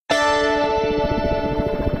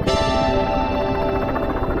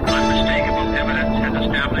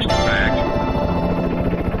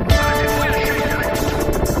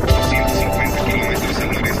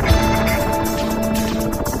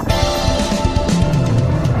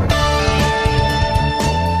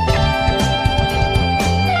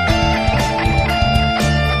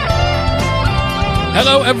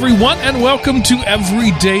Hello, everyone, and welcome to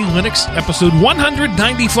Everyday Linux, episode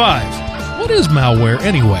 195. What is malware,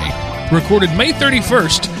 anyway? Recorded May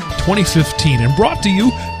 31st, 2015, and brought to you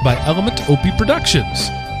by Element OP Productions.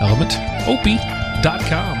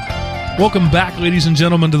 ElementOP.com. Welcome back, ladies and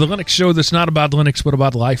gentlemen, to the Linux show that's not about Linux, but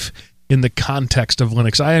about life in the context of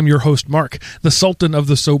Linux. I am your host, Mark, the Sultan of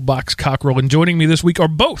the Soapbox Cockerel, and joining me this week are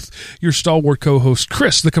both your stalwart co-hosts,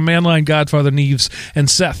 Chris, the Command Line Godfather Neves, and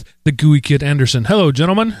Seth, the Gooey Kid Anderson. Hello,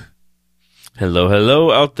 gentlemen.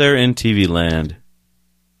 Hello out there in TV land.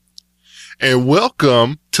 And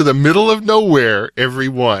welcome to the middle of nowhere,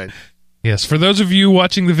 everyone. Yes, for those of you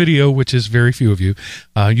watching the video, which is very few of you,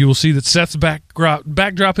 you will see that Seth's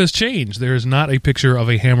backdrop has changed. There is not a picture of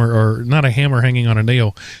a hammer, or not a hammer hanging on a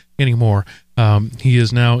nail anymore. He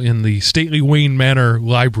is now in the stately Wayne Manor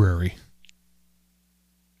library.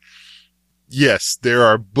 Yes, there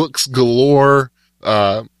are books galore,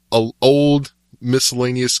 old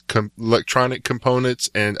miscellaneous electronic components,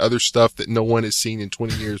 and other stuff that no one has seen in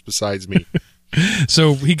 20 years besides me.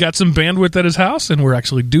 So he got some bandwidth at his house, and we're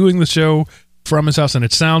actually doing the show from his house, and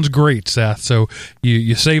it sounds great, Seth. So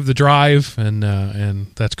you save the drive, and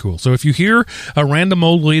that's cool. So if you hear a random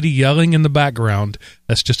old lady yelling in the background,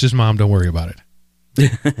 that's just his mom. Don't worry about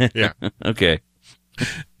it. Yeah. Okay.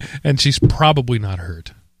 And she's probably not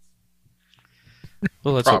hurt.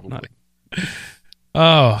 Well, let's hope not.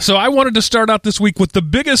 Oh, so I wanted to start out this week with the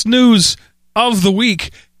biggest news of the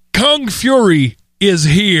week. Kung Fury is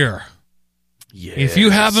here. Yes. If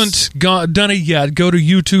you haven't done it yet, go to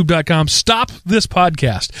youtube.com. Stop this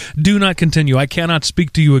podcast. Do not continue. I cannot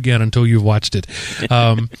speak to you again until you've watched it.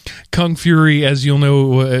 Kung Fury, as you'll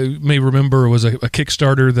know, may remember, was a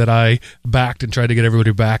Kickstarter that I backed and tried to get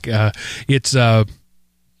everybody back. It's a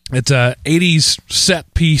 80s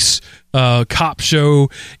set piece cop show.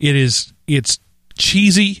 It's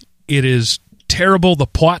cheesy. It is terrible. The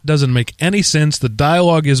plot doesn't make any sense. The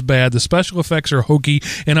dialogue is bad. The special effects are hokey.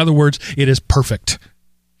 In other words, it is perfect.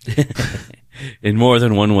 In more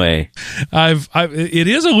than one way. It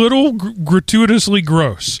is a little gratuitously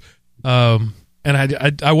gross. And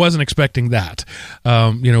I wasn't expecting that.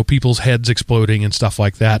 People's heads exploding and stuff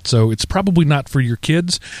like that. So it's probably not for your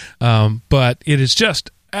kids. But it is just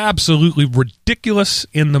absolutely ridiculous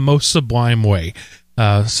in the most sublime way.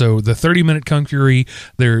 So the 30-minute Kung Fury,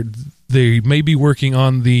 they may be working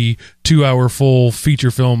on the 2-hour full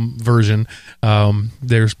feature film version.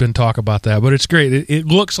 There's been talk about that, but it's great. It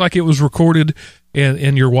looks like it was recorded,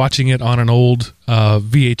 and you're watching it on an old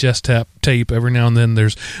VHS tape. Every now and then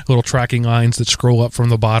there's little tracking lines that scroll up from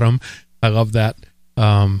the bottom. I love that.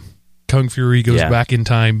 Kung Fury goes back in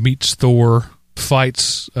time, meets Thor,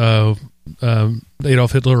 fights Adolf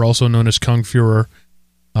Hitler, also known as Kung Fuhrer.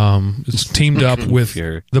 It's teamed up with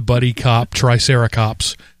the buddy cop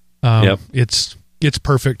Triceratops. It's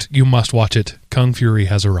perfect. You must watch it. Kung Fury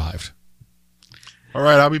has arrived. All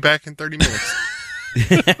right, I'll be back in 30 minutes.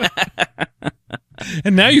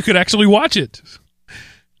 And now you could actually watch it.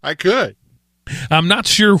 I could. I'm not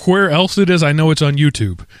sure where else it is. I know it's on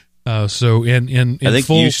YouTube. So in I think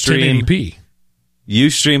full Ustream, 1080p.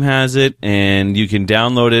 Ustream has it, and you can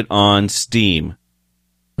download it on Steam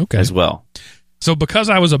as well. So because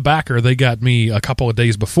I was a backer, they got me a couple of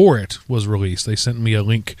days before it was released. They sent me a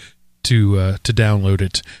link to download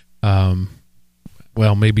it.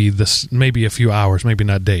 Maybe a few hours, maybe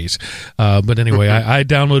not days. But anyway, I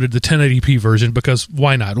downloaded the 1080p version because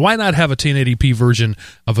why not? Why not have a 1080p version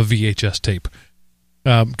of a VHS tape?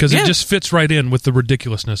 Because it just fits right in with the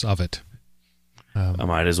ridiculousness of it. I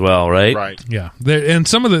might as well, right? Right. Yeah. And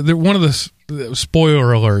some of one of the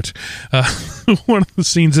spoiler alert, one of the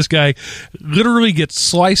scenes, this guy literally gets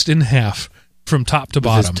sliced in half from top to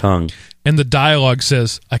bottom. With his tongue. And the dialogue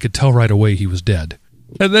says, "I could tell right away he was dead."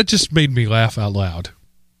 And that just made me laugh out loud.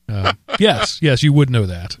 Yes, you would know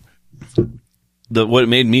that. What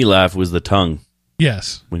made me laugh was the tongue.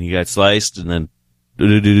 Yes. When he got sliced and then...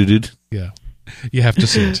 Yeah. You have to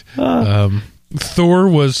see it. Thor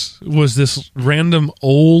was this random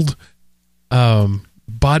old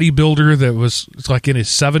bodybuilder that was like in his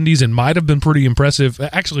 70s and might have been pretty impressive.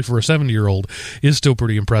 Actually, for a 70-year-old, is still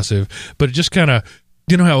pretty impressive. But it just kind of,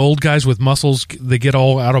 you know how old guys with muscles, they get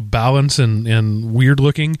all out of balance and weird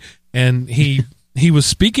looking? And he was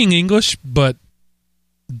speaking English, but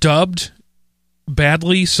dubbed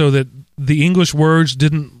badly so that the English words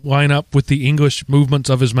didn't line up with the English movements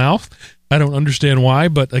of his mouth. I don't understand why,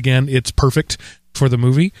 but again, it's perfect for the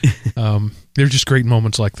movie. They're just great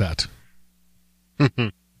moments like that.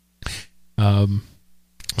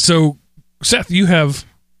 So, Seth, you have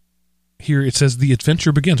here, it says the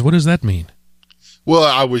adventure begins. What does that mean? Well,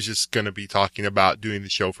 I was just going to be talking about doing the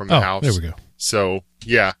show from the house. There we go. So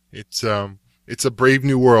yeah, it's a brave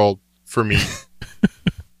new world for me.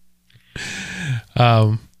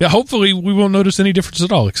 Yeah, hopefully we won't notice any difference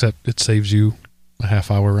at all, except it saves you a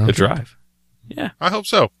half hour round The trip. drive. Yeah. I hope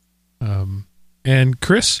so. And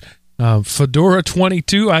Chris, Fedora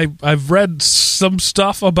 22, I've read some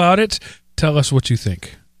stuff about it. Tell us what you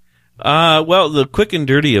think. Well, the quick and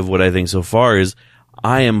dirty of what I think so far is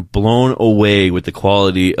I am blown away with the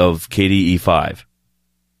quality of KDE 5.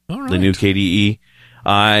 All right. The new KDE.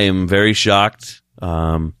 I am very shocked.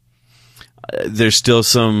 There's still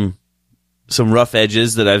some rough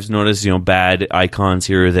edges that I've noticed, bad icons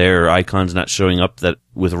here or there, or icons not showing up that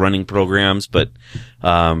with running programs, but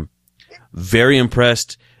very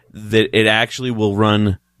impressed that it actually will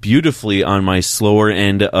run beautifully on my slower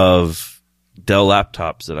end of Dell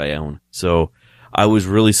laptops that I own. So I was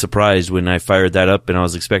really surprised when I fired that up, and I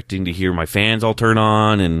was expecting to hear my fans all turn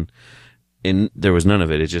on, and there was none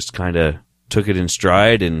of it. It just kind of took it in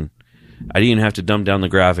stride, and I didn't even have to dumb down the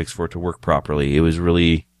graphics for it to work properly. It was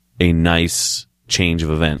really a nice change of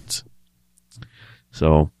events.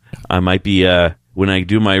 So I might be, when I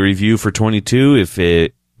do my review for 22,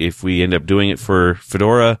 if we end up doing it for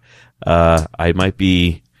Fedora, I might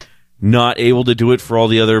be not able to do it for all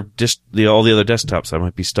the other desktops. I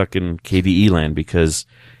might be stuck in KDE land because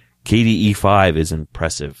KDE 5 is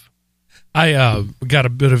impressive. I got a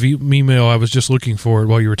bit of email. I was just looking for it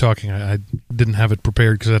while you were talking. I didn't have it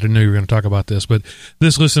prepared because I didn't know you were going to talk about this. But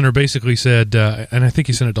this listener basically said, and I think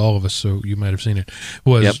he sent it to all of us, so you might have seen it,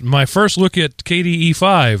 was my first look at KDE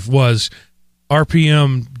 5 was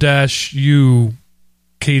RPM-U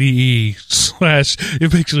KDE /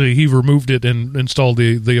 eventually he removed it and installed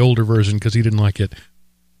the older version because he didn't like it.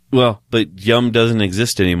 Well, but Yum doesn't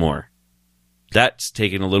exist anymore. That's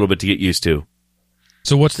taken a little bit to get used to.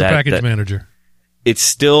 So what's the package manager? It's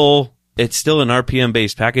still an RPM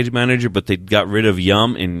based package manager, but they got rid of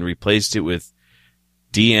Yum and replaced it with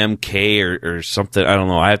DMK or something. I don't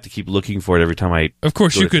know. I have to keep looking for it every time I. Of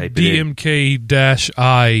course, you could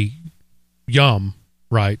DMK-I Yum,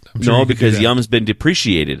 right? I'm sure no, because Yum's been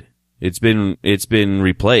depreciated. It's been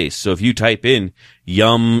replaced. So if you type in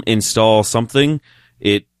Yum install something,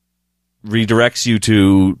 it redirects you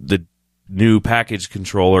to the new package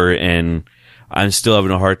controller, and I'm still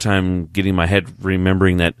having a hard time getting my head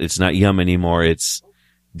remembering that it's not Yum anymore. It's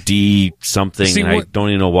D something. See, I don't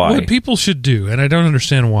even know why. What people should do, and I don't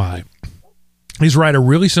understand why, is write a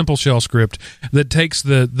really simple shell script that takes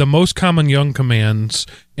the most common Yum commands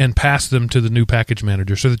and pass them to the new package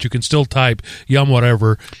manager so that you can still type Yum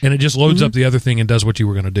whatever, and it just loads up the other thing and does what you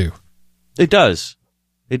were going to do. It does.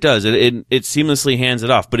 It does. It seamlessly hands it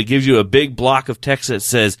off, but it gives you a big block of text that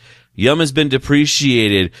says, Yum has been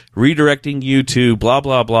depreciated, redirecting you to blah,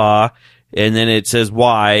 blah, blah, and then it says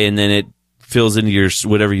why, and then it fills in your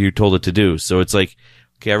whatever you told it to do. So it's like,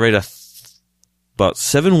 okay, I read about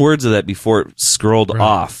 7 words of that before it scrolled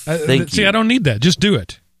off. Thank you. See, I don't need that. Just do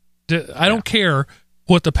it. I don't care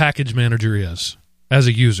what the package manager is as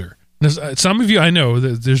a user. Some of you, I know,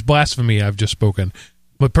 there's blasphemy I've just spoken.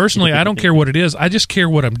 But personally, I don't care what it is. I just care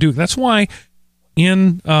what I'm doing. That's why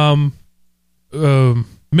in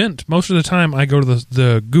Mint, most of the time, I go to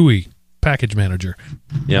the GUI package manager.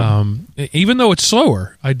 Yeah. Even though it's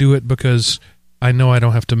slower, I do it because I know I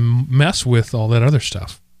don't have to mess with all that other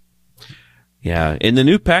stuff. Yeah, in the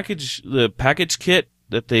new package, the package kit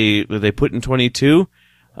that they put in 22,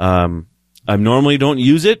 I normally don't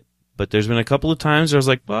use it, but there's been a couple of times where I was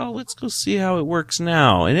like, well, let's go see how it works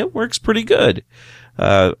now, and it works pretty good.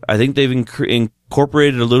 I think they've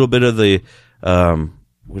incorporated a little bit of the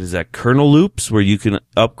kernel loops where you can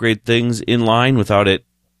upgrade things in line without it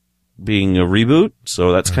being a reboot.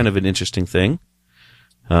 So that's kind of an interesting thing.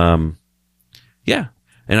 Yeah.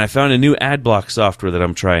 And I found a new ad block software that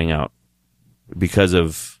I'm trying out because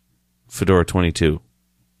of Fedora 22.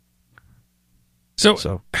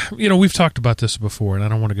 So, we've talked about this before, and I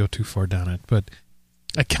don't want to go too far down it, but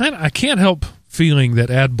I can't help feeling that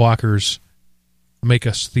ad blockers make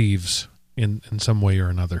us thieves in some way or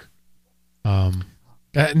another.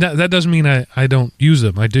 That doesn't mean I don't use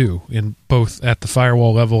them. I do, in both at the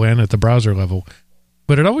firewall level and at the browser level.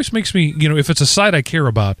 But it always makes me, if it's a site I care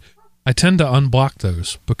about, I tend to unblock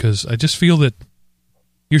those because I just feel that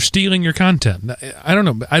you're stealing your content. I don't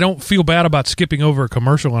know. I don't feel bad about skipping over a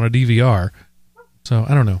commercial on a DVR. So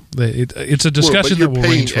I don't know. It's a discussion that will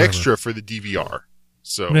range forever. Extra for the DVR.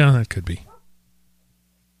 So yeah, that could be.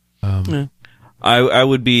 Yeah. I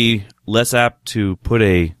would be less apt to put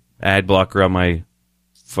a ad blocker on my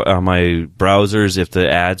browsers if the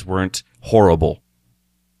ads weren't horrible.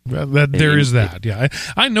 There is that. Yeah,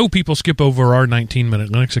 I know people skip over our 19-minute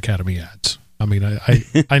Linux Academy ads. I mean,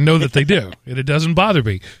 I know that they do, and it doesn't bother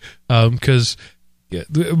me because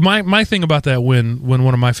my thing about that when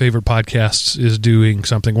one of my favorite podcasts is doing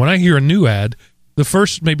something, when I hear a new ad, the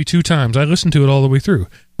first maybe 2 times I listen to it all the way through,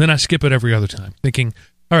 then I skip it every other time, thinking,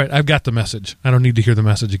 all right, I've got the message. I don't need to hear the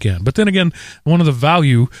message again. But then again, one of the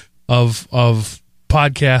value of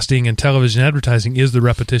podcasting and television advertising is the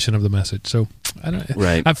repetition of the message. So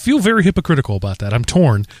I feel very hypocritical about that. I'm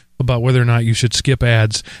torn about whether or not you should skip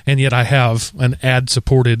ads, and yet I have an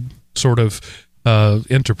ad-supported sort of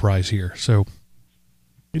enterprise here. So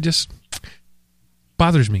it just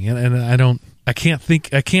bothers me, and I can't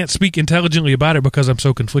speak intelligently about it because I'm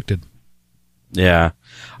so conflicted. Yeah,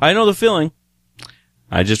 I know the feeling.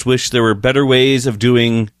 I just wish there were better ways of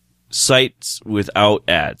doing sites without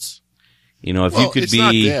ads. You know, if you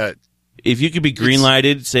could be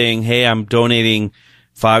green-lighted saying, "Hey, I'm donating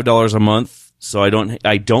 $5 a month, so I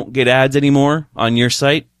don't get ads anymore on your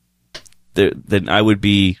site," then I would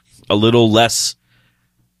be a little less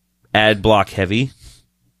ad block heavy.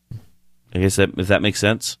 I guess if that makes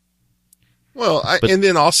sense. Well, and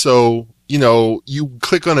then also, you know, you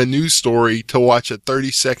click on a news story to watch a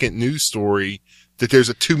 30-second news story that there's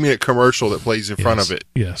a 2-minute commercial that plays in front of it.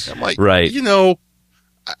 Yes. I'm like, right. You know,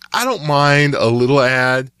 I don't mind a little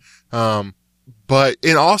ad. And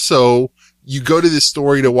also you go to this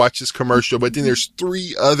story to watch this commercial, but then there's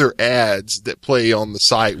 3 other ads that play on the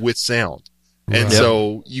site with sound. And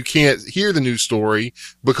so you can't hear the news story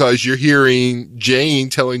because you're hearing Jane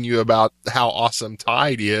telling you about how awesome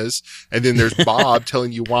Tide is. And then there's Bob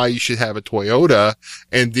telling you why you should have a Toyota.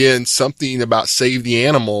 And then something about Save the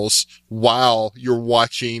Animals while you're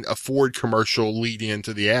watching a Ford commercial lead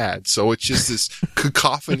into the ad. So it's just this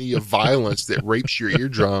cacophony of violence that rapes your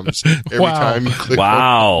eardrums every time you click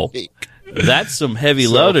on the link. That's some heavy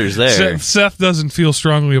loaders there. Seth doesn't feel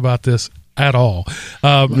strongly about this at all.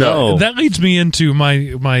 No. That leads me into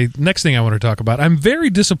my next thing I want to talk about. I'm very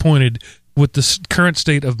disappointed with the current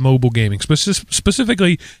state of mobile gaming,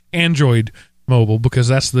 specifically Android mobile, because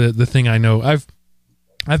that's the thing I know.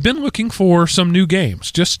 I've been looking for some new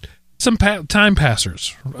games, just some time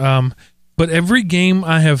passers. But every game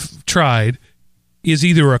I have tried is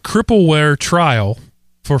either a crippleware trial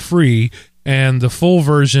for free, and the full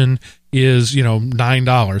version is,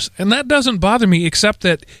 $9. And that doesn't bother me, except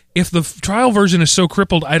that if the trial version is so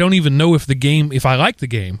crippled, I don't even know if I like the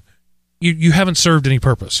game, you haven't served any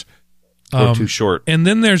purpose. Or too short. And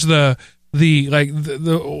then there's a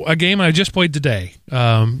game I just played today.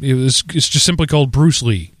 It's just simply called Bruce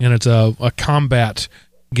Lee, and it's a combat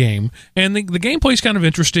game, and the gameplay is kind of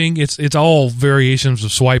interesting. It's all variations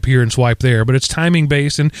of swipe here and swipe there, but it's timing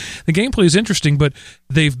based, and the gameplay is interesting. But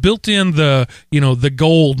they've built in the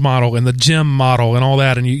gold model and the gem model and all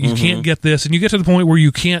that, and you can't get this, and you get to the point where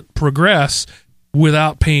you can't progress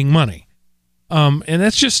without paying money. And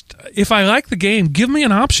that's just, if I like the game, give me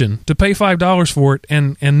an option to pay $5 for it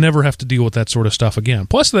and never have to deal with that sort of stuff again.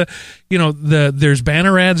 Plus there's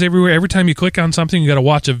banner ads everywhere. Every time you click on something, you got to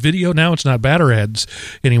watch a video. Now it's not banner ads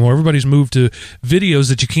anymore. Everybody's moved to videos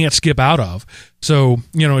that you can't skip out of. So,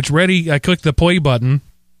 it's ready. I click the play button,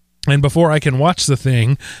 and before I can watch the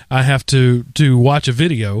thing, I have to watch a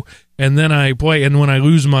video, and then I play. And when I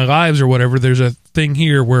lose my lives or whatever, there's a thing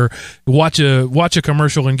here where watch a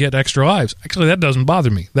commercial and get extra lives. Actually, that doesn't bother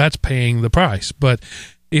me. That's paying the price. But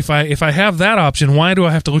if I have that option, why do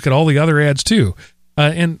I have to look at all the other ads too?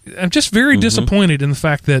 And I'm just very disappointed in the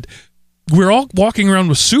fact that we're all walking around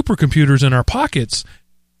with supercomputers in our pockets,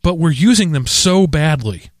 but we're using them so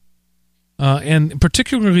badly. And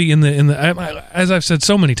particularly in the as I've said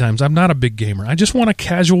so many times, I'm not a big gamer. I just want a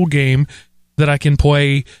casual game that I can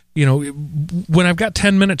play, when I've got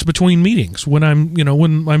 10 minutes between meetings, when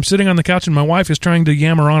I'm sitting on the couch and my wife is trying to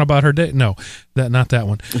yammer on about her day. No, not that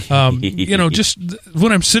one. Just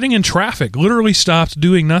when I'm sitting in traffic, literally stopped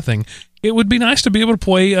doing nothing, it would be nice to be able to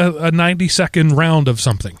play a 90-second round of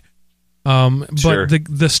something. Sure. But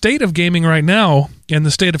the state of gaming right now and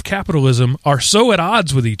the state of capitalism are so at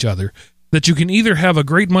odds with each other that you can either have a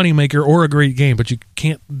great moneymaker or a great game, but you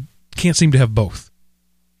can't seem to have both.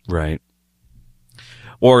 Right.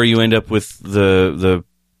 Or you end up with the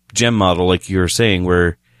gem model, like you were saying,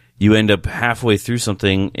 where you end up halfway through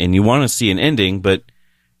something and you want to see an ending, but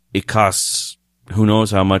it costs who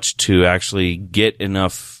knows how much to actually get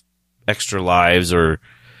enough extra lives or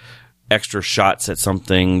extra shots at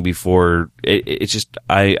something before it's just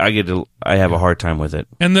I have a hard time with it.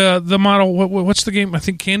 And the model, what's the game? I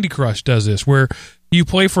think Candy Crush does this, where you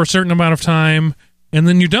play for a certain amount of time and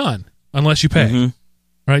then you're done unless you pay. Mm-hmm.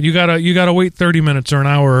 Right? You gotta wait 30 minutes or an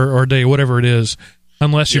hour or a day, whatever it is,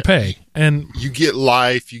 unless you pay. And you get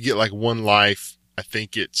life. You get like one life. I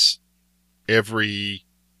think it's every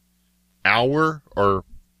hour or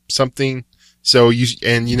something. So you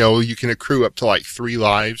can accrue up to like 3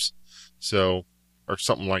 lives. So, or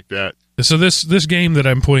something like that. So this game that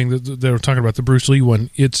I'm playing, that we're talking about, the Bruce Lee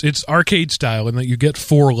one, it's arcade style in that you get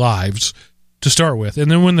 4 lives to start with,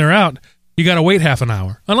 and then when they're out, you got to wait half an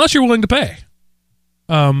hour unless you're willing to pay.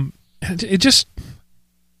 It just,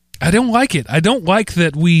 I don't like it. I don't like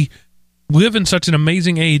that we live in such an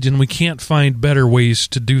amazing age and we can't find better ways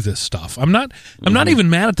to do this stuff. I'm not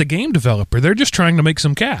even mad at the game developer. They're just trying to make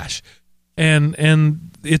some cash, and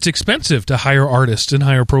it's expensive to hire artists and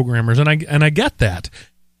hire programmers, and I get that.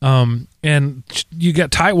 And you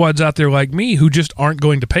got tightwads out there like me who just aren't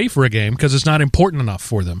going to pay for a game because it's not important enough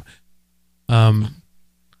for them.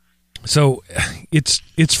 So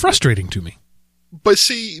it's frustrating to me. But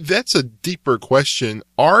see, that's a deeper question.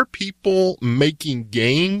 Are people making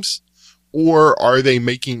games, or are they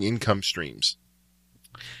making income streams?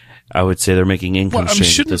 I would say they're making income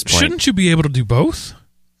streams at this point. Shouldn't you be able to do both?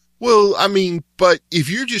 Well, I mean, but if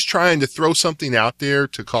you're just trying to throw something out there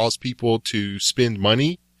to cause people to spend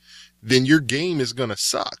money, then your game is going to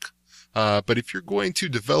suck. But if you're going to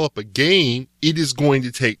develop a game, it is going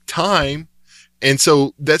to take time. And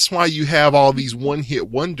so that's why you have all these one-hit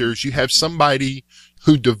wonders. You have somebody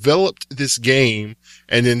who developed this game,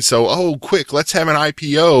 and then quick, let's have an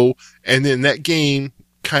IPO. And then that game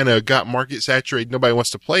kind of got market saturated. Nobody wants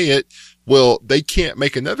to play it. Well, they can't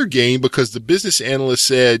make another game because the business analyst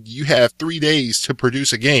said you have 3 days to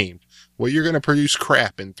produce a game. Well, you're going to produce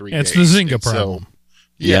crap in 3 days. It's the Zynga problem.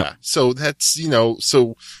 Yeah. Yep. So that's,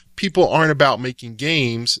 so people aren't about making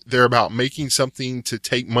games. They're about making something to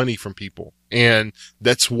take money from people. And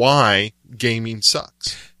that's why gaming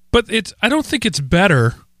sucks. But I don't think it's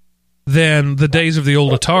better than the days of the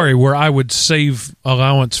old Atari where I would save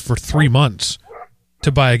allowance for 3 months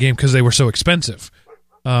to buy a game because they were so expensive.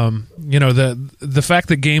 The fact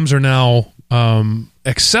that games are now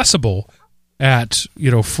accessible at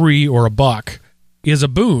free or $1 is a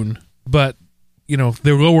boon, but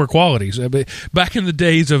they're lower qualities. Back in the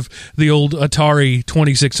days of the old Atari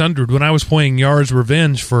 2600, when I was playing Yar's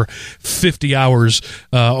Revenge for 50 hours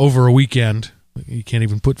over a weekend, you can't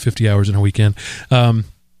even put 50 hours in a weekend.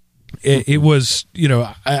 It was,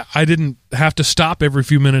 I didn't have to stop every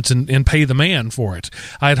few minutes and pay the man for it.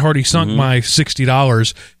 I had already sunk my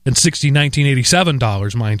 $60 and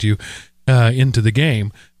 $1987, mind you, into the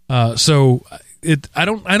game. So I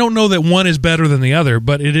don't know that one is better than the other,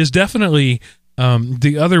 but it is definitely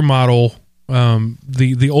the other model.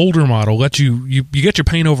 The older model lets you get your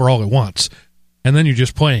paint over all at once, and then you're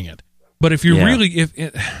just playing it. But if you're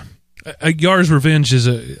Yar's Revenge is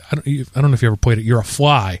I don't know if you ever played it. You're a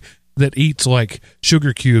fly that eats like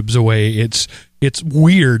sugar cubes away. It's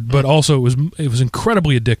weird, but also it was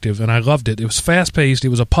incredibly addictive, and I loved it. It was fast paced. It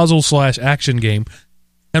was a puzzle / action game,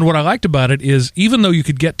 and what I liked about it is even though you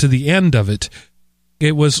could get to the end of it,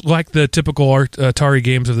 it was like the typical Atari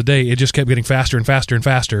games of the day. It just kept getting faster and faster and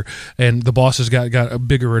faster, and the bosses got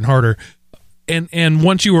bigger and harder. And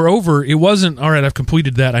once you were over, it wasn't all right. I've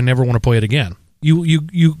completed that. I never want to play it again.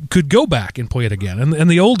 You could go back and play it again, and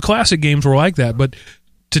the old classic games were like that, but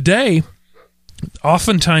today,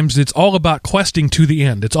 oftentimes it's all about questing to the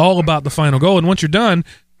end. It's all about the final goal, and once you're done,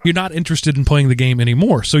 you're not interested in playing the game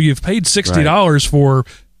anymore. So you've paid $60 for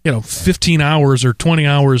 15 hours or 20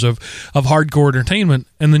 hours of hardcore entertainment,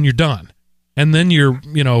 and then you're done. And then you're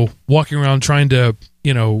walking around trying to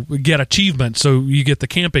get achievements, so you get the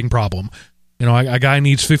camping problem. A guy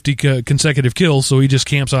needs 50 consecutive kills, so he just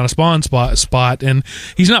camps on a spawn spot, and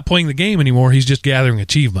he's not playing the game anymore. He's just gathering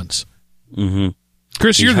achievements. Mm-hmm.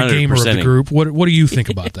 Chris, you're the gamer of the group. What do you think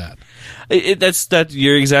about that?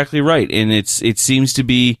 You're exactly right, and it seems to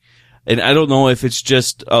be, and I don't know if it's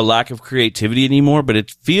just a lack of creativity anymore, but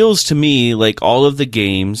it feels to me like all of the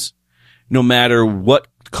games, no matter what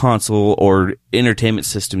console or entertainment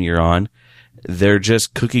system you're on, they're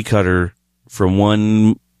just cookie cutter from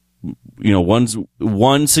one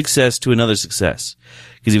success to another success.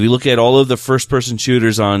 Because if you look at all of the first person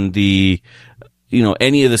shooters on the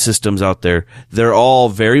any of the systems out there, they're all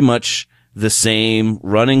very much the same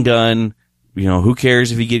run and gun. Who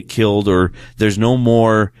cares if you get killed, or there's no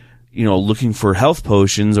more, looking for health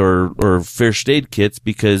potions or first aid kits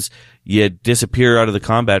because you disappear out of the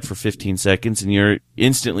combat for 15 seconds and you're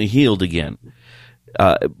instantly healed again.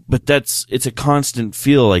 But it's a constant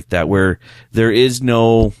feel like that where there's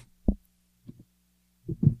no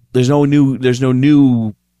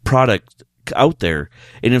new product out there.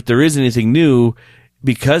 And if there is anything new,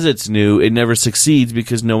 because it's new, it never succeeds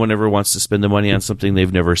because no one ever wants to spend the money on something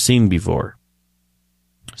they've never seen before.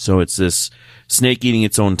 So it's this snake eating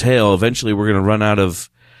its own tail. Eventually we're going to run out of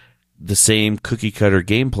the same cookie cutter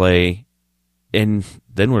gameplay, and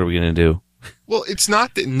then what are we going to do? Well, it's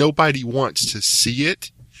not that nobody wants to see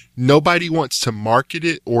it. Nobody wants to market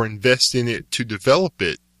it or invest in it to develop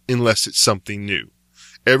it unless it's something new.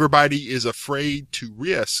 Everybody is afraid to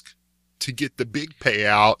risk to get the big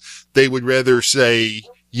payout. They would rather say,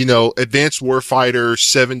 Advanced Warfighter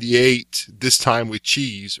 78, this time with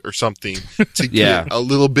cheese or something, to get a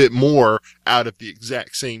little bit more out of the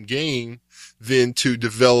exact same game than to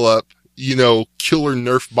develop, killer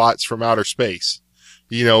Nerf bots from outer space.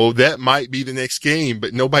 That might be the next game,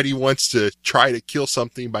 but nobody wants to try to kill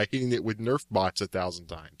something by hitting it with Nerf bots 1,000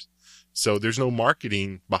 times. So there's no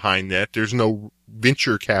marketing behind that. There's no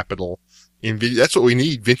venture capital in video. That's what we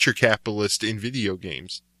need, venture capitalists in video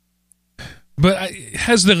games. But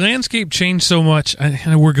has the landscape changed so much? I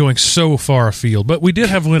know we're going so far afield, but we did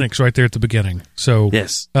have Linux right there at the beginning. So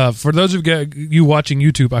yes. For those of you watching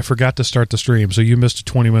YouTube, I forgot to start the stream, so you missed a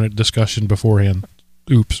 20-minute discussion beforehand.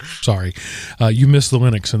 Oops, sorry. You missed the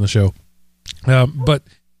Linux in the show.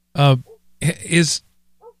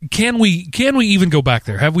 Can we even go back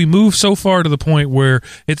there? Have we moved so far to the point where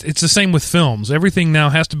it's the same with films? Everything now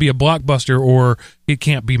has to be a blockbuster or it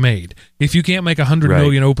can't be made. If you can't make 100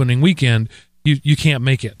 million opening weekend, you can't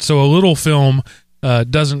make it. So a little film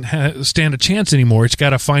doesn't stand a chance anymore. It's got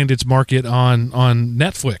to find its market on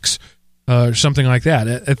Netflix or something like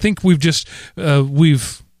that. I think we've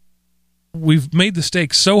made the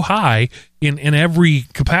stakes so high in every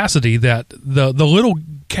capacity that the little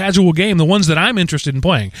casual game, the ones that I'm interested in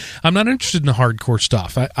playing, I'm not interested in the hardcore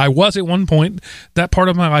stuff. I was at one point. That part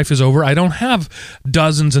of my life is over. I don't have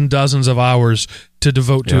dozens and dozens of hours to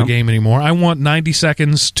devote to a game anymore. I want 90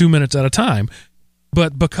 seconds, 2 minutes at a time.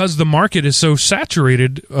 But because the market is so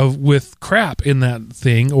saturated with crap in that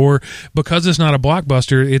thing, or because it's not a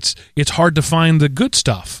blockbuster, it's hard to find the good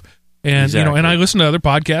stuff. And and I listen to other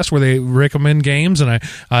podcasts where they recommend games, and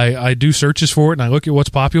I do searches for it, and I look at what's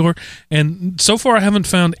popular. And so far, I haven't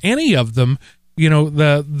found any of them.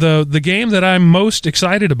 The game that I'm most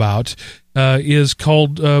excited about is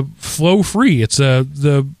called Flow Free. It's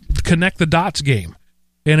the Connect the Dots game,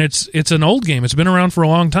 and it's an old game. It's been around for a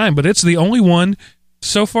long time, but it's the only one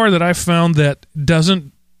so far that I've found that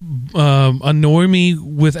doesn't annoy me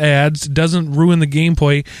with ads, doesn't ruin the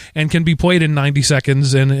gameplay, and can be played in 90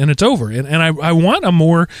 seconds and it's over. And I want a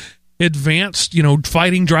more advanced,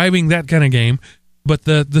 fighting, driving, that kind of game, but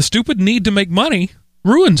the stupid need to make money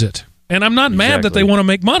ruins it. And I'm not mad that they want to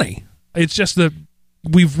make money. It's just that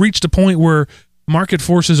we've reached a point where market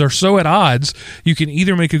forces are so at odds, you can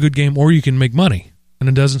either make a good game or you can make money. And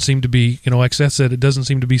it doesn't seem to be, like Seth said, it doesn't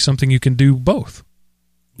seem to be something you can do both.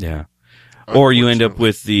 Yeah. Or you end up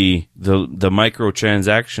with the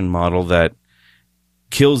microtransaction model that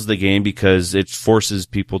kills the game because it forces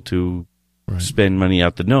people to spend money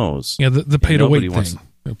out the nose. Yeah, the pay to wait thing.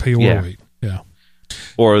 Pay to wait. Yeah.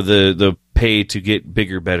 Or the pay to get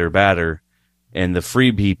bigger, better, badder, and the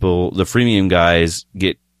free people, the freemium guys,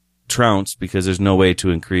 get trounced because there's no way to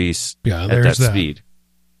increase at that speed.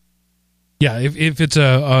 Yeah, if it's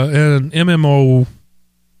an MMO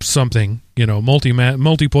something,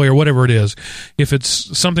 multiplayer, whatever it is, if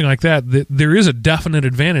it's something like that, there is a definite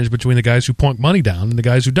advantage between the guys who plunk money down and the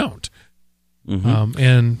guys who don't. Mm-hmm.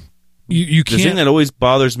 And you can't. The thing that always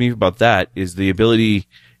bothers me about that is the ability,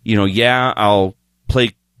 I'll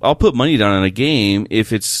put money down on a game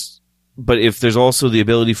but if there's also the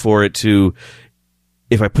ability for it to,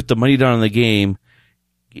 if I put the money down on the game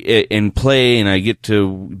and play and I get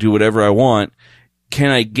to do whatever I want, can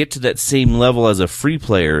I get to that same level as a free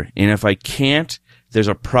player? And if I can't, there's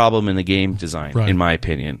a problem in the game design, in my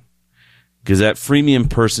opinion. Because that freemium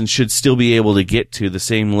person should still be able to get to the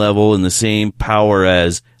same level and the same power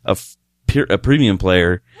as a premium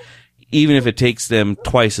player, even if it takes them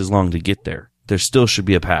twice as long to get there. There still should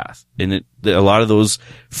be a path. And a lot of those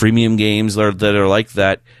freemium games that are like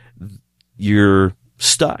that, you're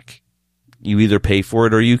stuck. You either pay for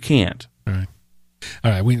it or you can't.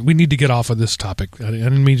 All right, we need to get off of this topic. I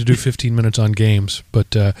didn't mean to do 15 minutes on games,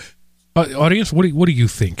 but audience, what do you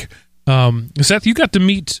think? Seth, you got to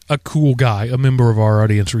meet a cool guy, a member of our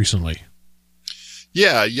audience recently.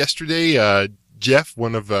 Yeah, yesterday, Jeff,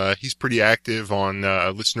 he's pretty active on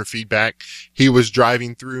listener feedback. He was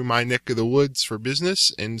driving through my neck of the woods for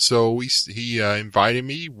business, and so he invited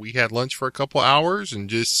me. We had lunch for a couple hours and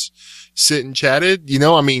just sit and chatted.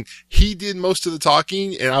 He did most of the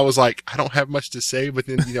talking, and I was like, I don't have much to say, but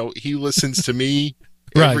then, he listens to me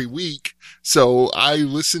every week. So I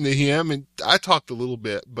listened to him and I talked a little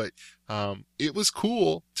bit, but it was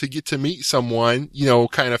cool to get to meet someone,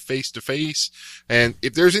 kind of face to face. And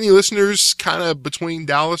if there's any listeners kind of between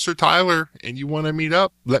Dallas or Tyler and you want to meet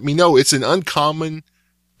up, let me know. It's an uncommon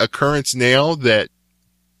occurrence now that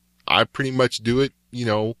I pretty much do it,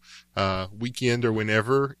 weekend or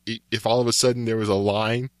whenever. If all of a sudden there was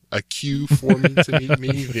a queue for me to meet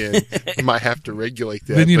me, then you might have to regulate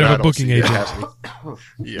that. Then you'd but have I a don't booking see that agent. happening.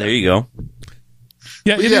 Yeah. There you go.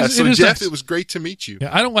 Yeah, But it yeah, is- so it is Jeff, nice. it was great to meet you.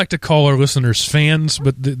 Yeah, I don't like to call our listeners fans,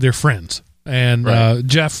 but they're friends. And Right.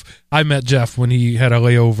 Jeff, I met Jeff when he had a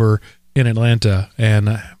layover in Atlanta, and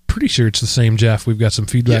I'm pretty sure it's the same Jeff we've got some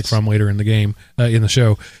feedback Yes. from later in the game, in the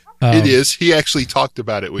show. It is. He actually talked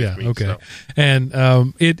about it with me. Okay. So. And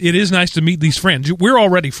it is nice to meet these friends. We're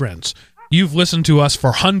already friends. You've listened to us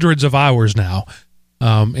for hundreds of hours now,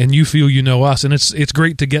 and you feel you know us, and it's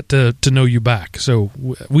great to get to know you back. So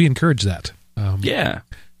we encourage that. Yeah.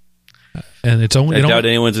 And it's only I doubt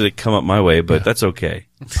anyone's going to come up my way, but that's okay.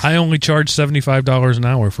 I only charge $75 an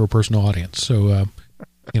hour for a personal audience. So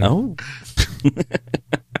Oh.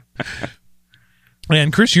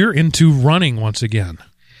 And Chris, you're into running once again.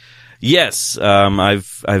 Yes,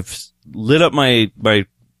 I've lit up my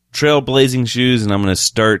trailblazing shoes, and I'm going to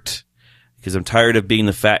start because I'm tired of being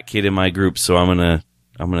the fat kid in my group. So I'm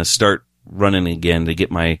gonna start running again to get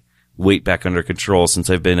my weight back under control. Since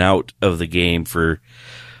I've been out of the game for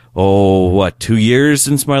 2 years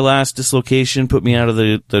since my last dislocation put me out of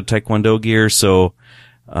the Taekwondo gear. So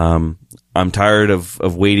I'm tired of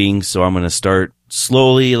waiting. So I'm going to start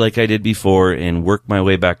slowly, like I did before, and work my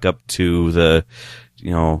way back up to the,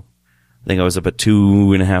 I think I was up at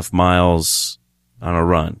 2.5 miles on a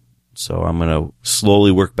run. So I'm going to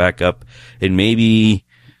slowly work back up, and maybe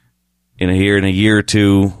in a year or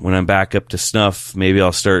two, when I'm back up to snuff, maybe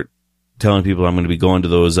I'll start telling people I'm going to be going to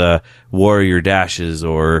those, warrior dashes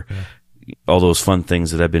or all those fun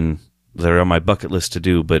things that are on my bucket list to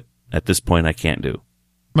do. But at this point I can't do.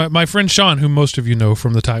 My friend Sean, whom most of you know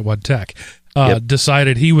from the Tightwad Tech, Yep.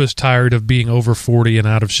 decided he was tired of being over 40 and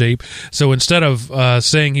out of shape. So instead of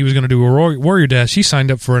saying he was going to do a warrior dash, he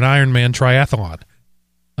signed up for an Ironman triathlon.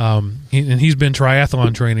 He's been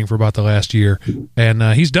triathlon training for about the last year, and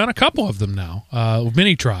he's done a couple of them now,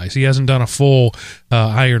 mini tries. He hasn't done a full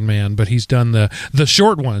Ironman, but he's done the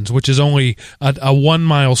short ones, which is only a 1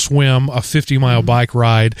 mile swim, a 50 mile bike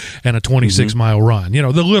ride, and a 26 mile run.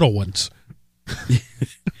 The little ones.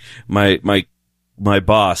 My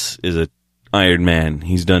boss is a Iron Man.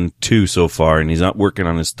 He's done 2 so far, and he's not working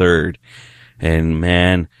on his 3rd. And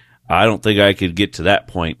man, I don't think I could get to that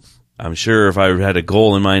point. I'm sure if I had a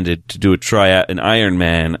goal in mind to do an Iron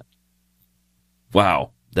Man,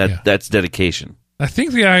 wow, that's dedication. I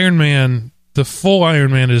think the full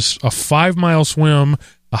Ironman is a 5 mile swim,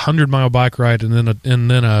 a 100 mile bike ride, and then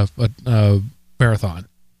a marathon.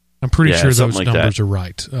 I'm pretty sure those something like numbers that. are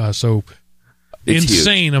right. So It's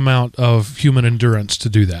insane amount of human endurance to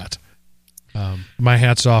do that. My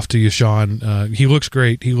hat's off to you, Sean. He looks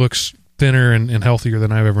great. He looks thinner and healthier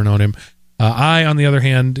than I've ever known him. I, on the other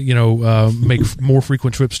hand, make more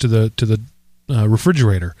frequent trips to the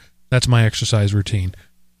refrigerator. That's my exercise routine.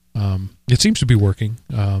 It seems to be working.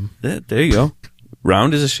 There you go.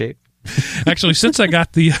 Round is a shape. Actually, since I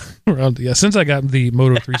got the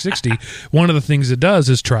Moto 360, one of the things it does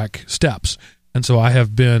is track steps. And so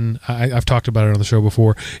I've talked about it on the show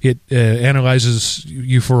before. It analyzes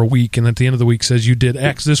you for a week, and at the end of the week says you did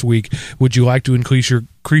X this week. Would you like to increase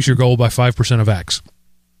your goal by 5% of X?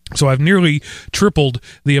 So I've nearly tripled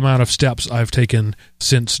the amount of steps I've taken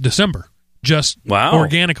since December. Just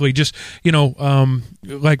organically,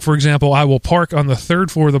 like for example, I will park on the 3rd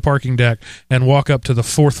floor of the parking deck and walk up to the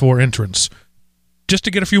 4th floor entrance just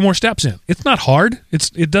to get a few more steps in. It's not hard.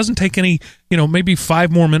 It doesn't take any, maybe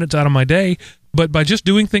 5 more minutes out of my day. But by just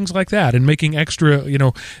doing things like that and making extra,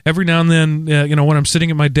 every now and then, when I'm sitting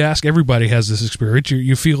at my desk, everybody has this experience.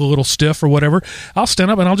 You feel a little stiff or whatever. I'll stand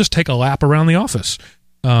up and I'll just take a lap around the office.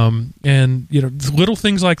 And little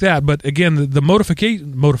things like that. But again, the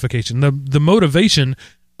motivation, the motivation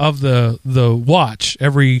of the watch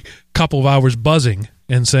every couple of hours buzzing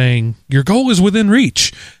and saying your goal is within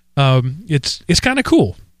reach. It's kind of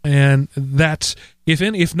cool. And that's,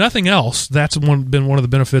 if nothing else, that's been one of the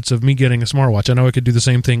benefits of me getting a smartwatch. I know I could do the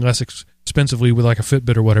same thing less expensively with like a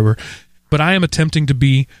Fitbit or whatever, but I am attempting to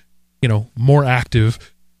be, more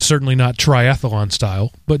active. Certainly not triathlon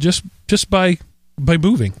style, but just by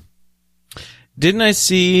moving. Didn't I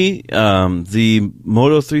see the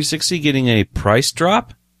Moto 360 getting a price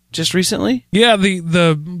drop just recently? Yeah,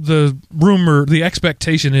 the rumor, the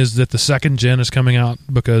expectation is that the 2nd gen is coming out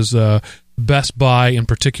because Best Buy in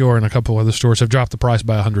particular and a couple other stores have dropped the price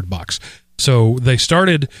by $100. So they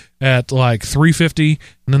started at like $350,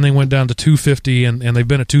 and then they went down to $250, and they've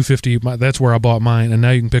been at $250. That's where I bought mine, and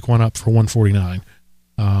now you can pick one up for $149.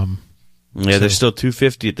 They're still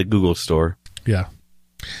 $250 at the Google store. Yeah.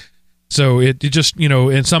 So it just,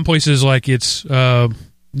 in some places, like it's I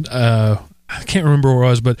can't remember where it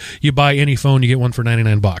was, but you buy any phone, you get one for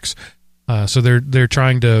 $99. So they're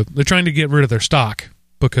trying to get rid of their stock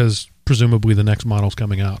because presumably the next model's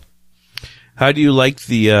coming out. How do you like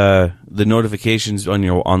the notifications on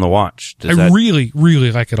the watch? I really,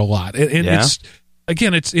 really like it a lot. And Yeah?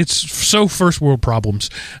 it's so first world problems.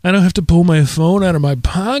 I don't have to pull my phone out of my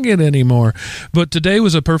pocket anymore. But today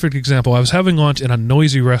was a perfect example. I was having lunch in a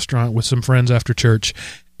noisy restaurant with some friends after church,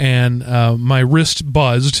 and my wrist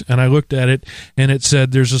buzzed, and I looked at it, and it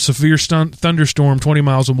said, "There's a severe thunderstorm 20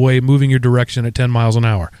 miles away, moving your direction at 10 miles an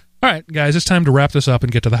hour." All right, guys, it's time to wrap this up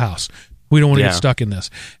and get to the house. We don't want to get stuck in this.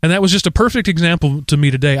 And that was just a perfect example to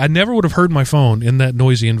me today. I never would have heard my phone in that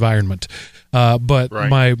noisy environment. But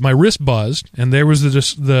Right. my wrist buzzed, and there was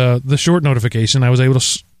the short notification. I was able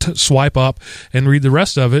to swipe up and read the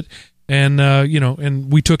rest of it, and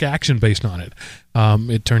and we took action based on it.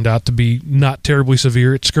 It turned out to be not terribly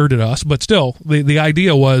severe. It skirted us, but still, the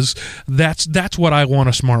idea was that's what I want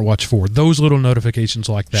a smartwatch for. Those little notifications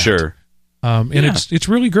like that. Sure. And it's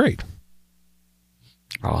really great.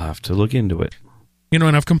 I'll have to look into it. And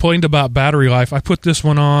I've complained about battery life. I put this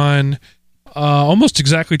one on almost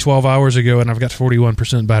exactly 12 hours ago, and I've got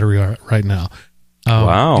 41% battery right now.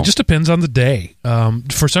 Wow. It just depends on the day.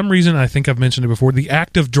 For some reason, I think I've mentioned it before, the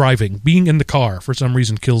act of driving, being in the car, for some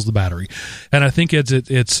reason, kills the battery. And I think it's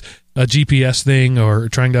a GPS thing or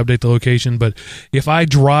trying to update the location. But if I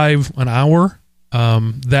drive an hour,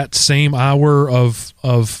 that same hour of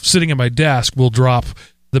sitting at my desk will drop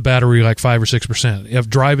the battery like 5 or 6%. If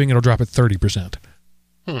driving, it'll drop at 30%.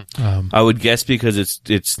 I would guess because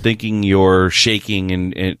it's thinking you're shaking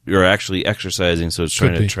and you're actually exercising, so it's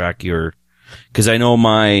trying to track your. Because I know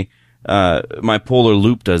my Polar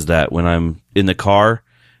Loop does that when I'm in the car,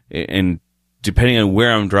 and depending on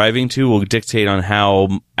where I'm driving to, will dictate on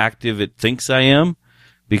how active it thinks I am,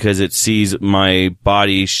 because it sees my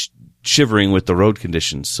body shivering with the road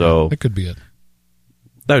conditions. So that could be it.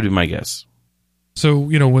 That would be my guess. So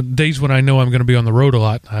when days when I know I'm going to be on the road a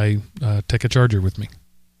lot, I take a charger with me.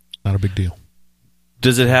 Not a big deal.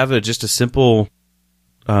 Does it have just a simple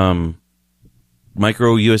micro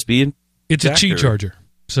USB? It's a Qi charger.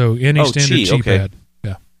 So any standard Qi pad.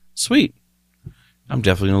 Yeah. Sweet. I'm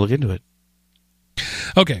definitely going to look into it.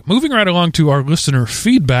 Okay, moving right along to our listener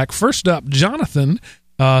feedback. First up, Jonathan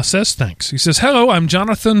says thanks. He says, "Hello, I'm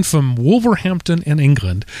Jonathan from Wolverhampton in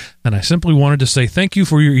England, and I simply wanted to say thank you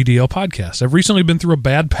for your EDL podcast. I've recently been through a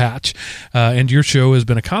bad patch, and your show has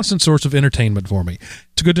been a constant source of entertainment for me.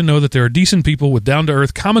 It's good to know that there are decent people with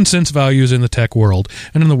down-to-earth, common-sense values in the tech world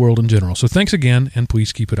and in the world in general. So thanks again, and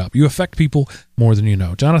please keep it up. You affect people more than you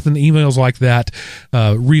know." Jonathan, emails like that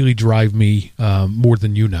really drive me more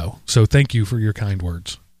than you know. So thank you for your kind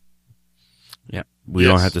words. Yeah, we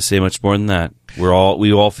don't have to say much more than that. We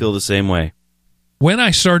all feel the same way. When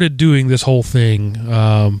I started doing this whole thing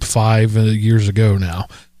 5 years ago now,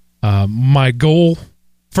 my goal,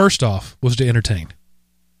 first off, was to entertain.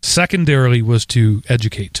 Secondarily was to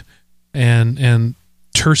educate. And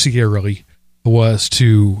tertiarily was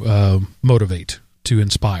to motivate, to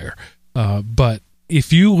inspire. But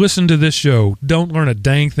if you listen to this show, don't learn a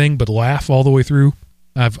dang thing but laugh all the way through,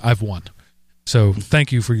 I've won. So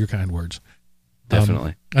thank you for your kind words.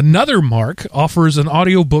 Definitely. Another Mark offers an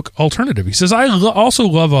audiobook alternative. He says, "I also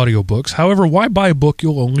love audiobooks. However, why buy a book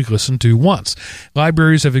you'll only listen to once?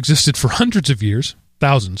 Libraries have existed for hundreds of years,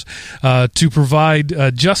 thousands, to provide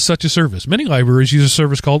just such a service. Many libraries use a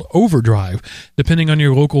service called Overdrive. Depending on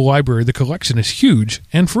your local library, the collection is huge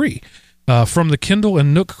and free. From the Kindle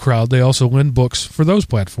and Nook crowd, they also lend books for those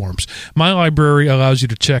platforms. My library allows you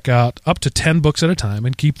to check out up to 10 books at a time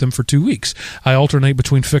and keep them for 2 weeks. I alternate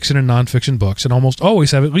between fiction and nonfiction books and almost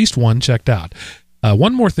always have at least one checked out.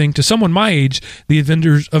 One more thing, to someone my age, the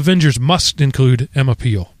Avengers must include Emma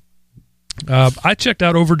Peel." I checked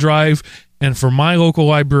out Overdrive, and for my local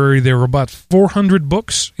library, there were about 400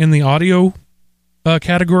 books in the audio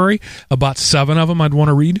category. About 7 of them I'd want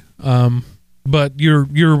to read. But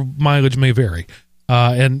your mileage may vary.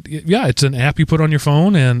 And yeah, it's an app you put on your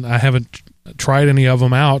phone, and I haven't tried any of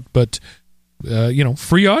them out, but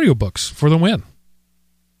free audiobooks for the win.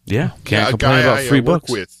 Yeah, can't a complain guy about I free work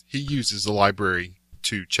books. with, he uses the library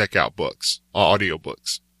to check out books,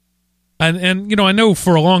 audiobooks. And I know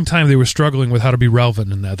for a long time they were struggling with how to be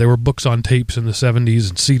relevant in that. There were books on tapes in the 70s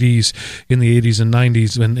and CDs in the 80s and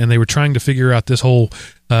 90s, and they were trying to figure out this whole,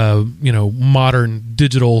 modern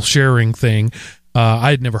digital sharing thing.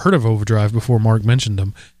 I had never heard of Overdrive before Mark mentioned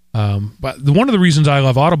them. But one of the reasons I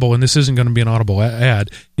love Audible, and this isn't going to be an Audible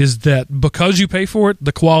ad, is that because you pay for it,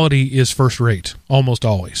 the quality is first rate, almost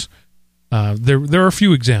always. There are a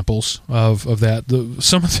few examples of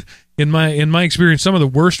that. In my experience, some of the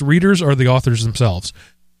worst readers are the authors themselves.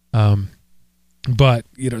 But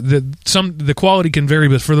the quality can vary,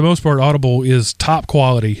 but for the most part, Audible is top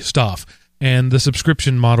quality stuff, and the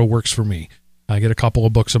subscription model works for me. I get a couple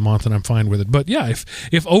of books a month, and I'm fine with it. But yeah,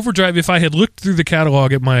 if Overdrive, if I had looked through the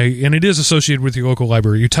catalog and it is associated with your local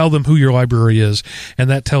library, you tell them who your library is, and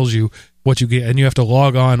that tells you what you get, and you have to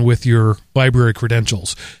log on with your library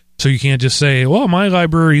credentials. So you can't just say, well, my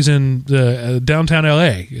library's in downtown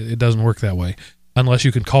LA. It doesn't work that way unless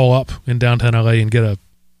you can call up in downtown LA and get a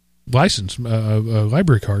license, a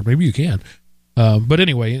library card. Maybe you can. But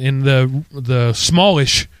anyway, in the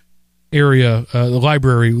smallish area, the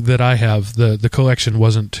library that I have, the collection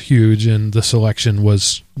wasn't huge, and the selection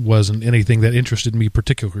wasn't anything that interested me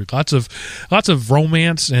particularly. Lots of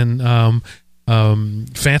romance and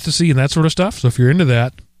fantasy and that sort of stuff. So if you're into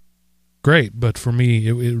that, great. But for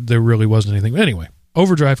me, there really wasn't anything. Anyway,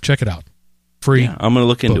 Overdrive, check it out. Free. Yeah, I'm going to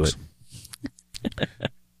look into it.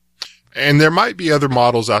 And there might be other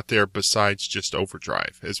models out there besides just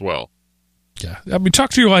Overdrive as well. Yeah, I mean,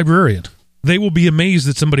 talk to your librarian. They will be amazed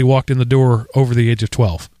that somebody walked in the door over the age of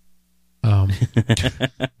 12.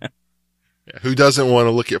 Who doesn't want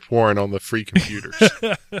to look at porn on the free computers?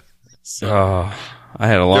 I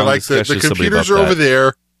had a long discussion the computers are over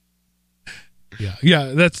there. Yeah,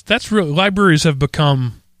 that's real. Libraries have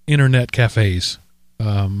become internet cafes,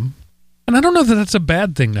 and I don't know that that's a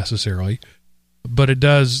bad thing necessarily, but it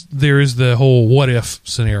does. There is the whole what if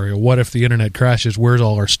scenario. What if the internet crashes? Where's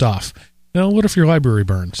all our stuff? What if your library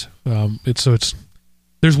burns?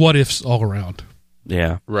 There's what ifs all around.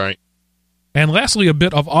 Yeah, right. And lastly, a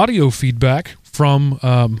bit of audio feedback from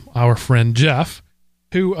our friend Jeff,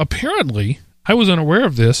 who apparently, I was unaware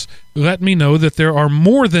of this, let me know that there are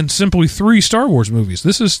more than simply 3 Star Wars movies.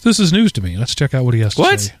 This is news to me. Let's check out what he has to say.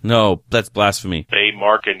 What? No, that's blasphemy. Hey,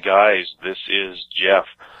 Mark and guys, this is Jeff.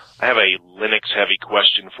 I have a Linux-heavy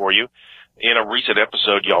question for you. In a recent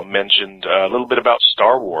episode, y'all mentioned a little bit about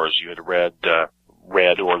Star Wars. You had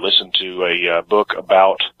read or listened to a book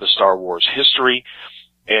about the Star Wars history,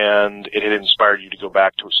 and it had inspired you to go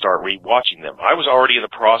back to start rewatching them. I was already in the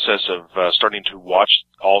process of starting to watch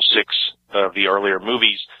all 6 of the earlier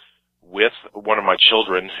movies with one of my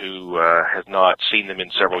children who has not seen them in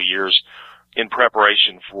several years in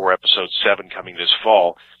preparation for episode 7 coming this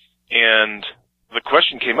fall. And the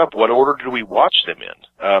question came up, what order do we watch them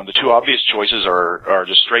in? The 2 obvious choices are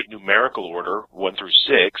just straight numerical order, 1 through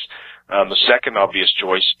 6. The second obvious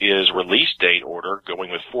choice is release date order,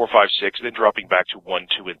 going with 4, 5, 6, then dropping back to 1,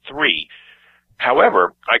 2, and 3.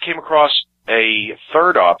 However, I came across a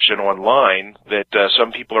third option online that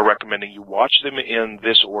some people are recommending you watch them in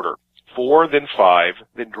this order. 4, then 5,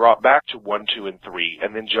 then drop back to 1, 2, and 3,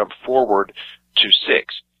 and then jump forward to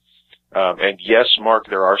 6. And yes, Mark,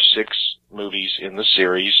 there are 6 movies in the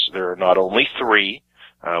series. There are not only 3.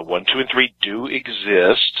 1, 2, and 3 do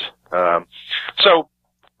exist. So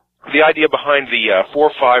the idea behind the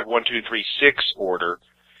 4, 5, 1, 2, 3, 6 order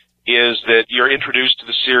is that you're introduced to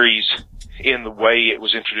the series in the way it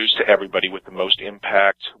was introduced to everybody, with the most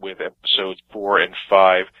impact with episodes 4 and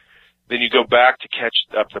 5. Then you go back to catch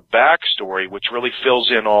up the backstory, which really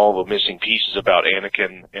fills in all the missing pieces about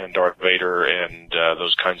Anakin and Darth Vader and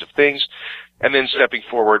those kinds of things. And then stepping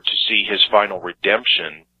forward to see his final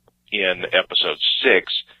redemption in episode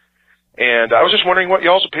 6. And I was just wondering what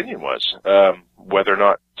y'all's opinion was, whether or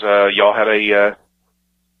not y'all had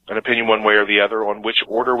an opinion one way or the other on which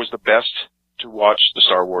order was the best to watch the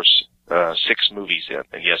Star Wars 6 movies in.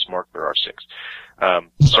 And yes, Mark, there are 6.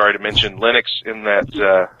 Sorry to mention Linux in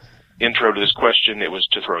that intro to this question. It was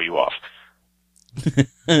to throw you off.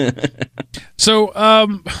 So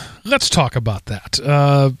let's talk about that.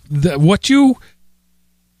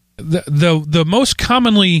 The most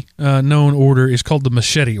commonly known order is called the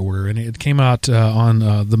Machete order, and it came out on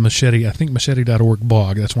the Machete, I think machete.org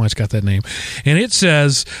blog. That's why it's got that name. And it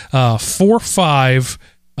says 4, 5,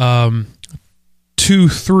 2,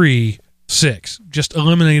 3, 6, just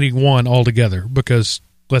eliminating 1 altogether because,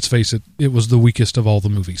 let's face it, it was the weakest of all the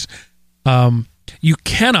movies. You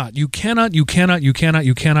cannot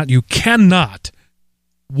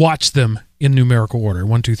watch them in numerical order.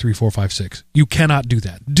 1, 2, 3, 4, 5, 6. You cannot do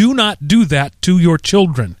that. Do not do that to your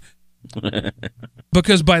children.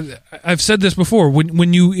 Because I've said this before,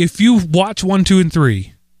 if you watch 1, 2, and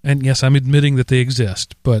 3, and yes, I'm admitting that they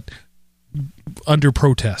exist, but under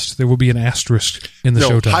protest, there will be an asterisk in the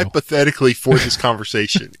show title. Hypothetically for this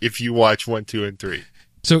conversation, if you watch 1, 2, and 3.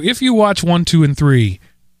 So if you watch 1, 2, and 3,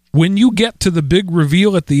 when you get to the big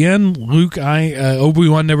reveal at the end, Luke,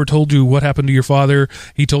 Obi-Wan never told you what happened to your father.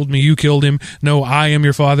 He told me you killed him. No, I am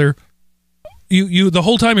your father. You the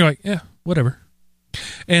whole time you're like, yeah, whatever.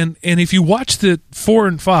 And if you watch the 4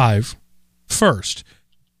 and 5 first,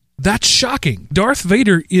 that's shocking. Darth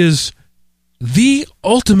Vader is the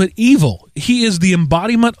ultimate evil. He is the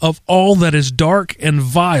embodiment of all that is dark and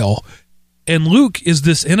vile. And Luke is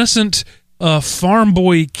this innocent farm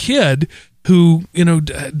boy kid who,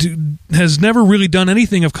 has never really done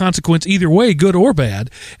anything of consequence either way, good or bad.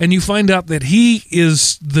 And you find out that he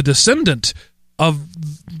is the descendant of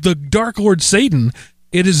the Dark Lord Satan.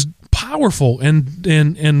 It is powerful and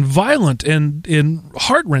violent and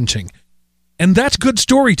heart-wrenching. And that's good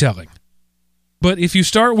storytelling. But if you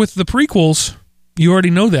start with the prequels, you already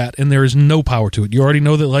know that, and there is no power to it. You already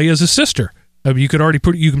know that Leia is his sister. I mean, you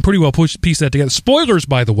can pretty well piece that together. Spoilers,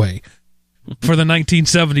 by the way, for the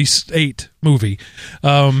 1978 movie.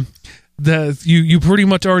 You pretty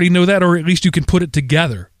much already know that, or at least you can put it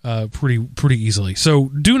together pretty easily. So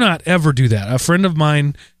do not ever do that. A friend of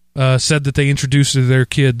mine said that they introduced their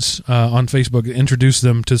kids on Facebook, introduced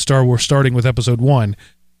them to Star Wars starting with Episode 1.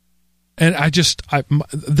 And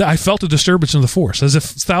I felt a disturbance in the Force, as if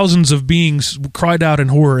thousands of beings cried out in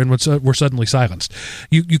horror and were suddenly silenced.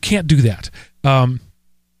 You can't do that.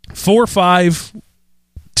 4, 5,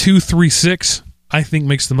 2, 3, 6, I think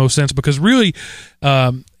makes the most sense, because really,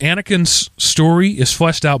 Anakin's story is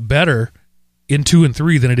fleshed out better in 2 and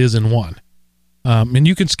 3 than it is in 1. And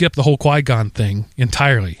you can skip the whole Qui-Gon thing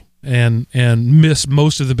entirely and miss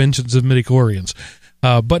most of the mentions of midichlorians.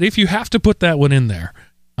 But if you have to put that one in there,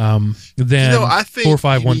 then I think 4,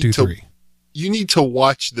 5, 1, 2, 3. You need to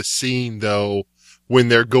watch the scene, though, when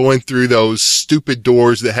they're going through those stupid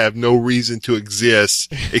doors that have no reason to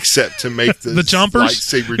exist except to make the chompers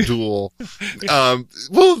lightsaber duel. That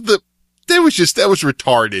was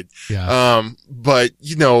retarded. Yeah. But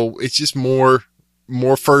it's just more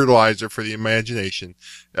fertilizer for the imagination.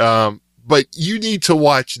 But you need to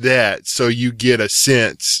watch that so you get a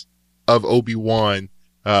sense of Obi-Wan,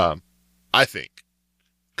 I think.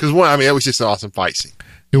 Because that was just an awesome fight scene.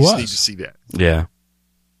 It was. You need to see that. Yeah.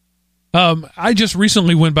 I just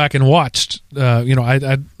recently went back and watched.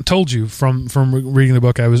 I told you from reading the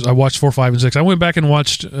book, I watched 4, 5, and 6. I went back and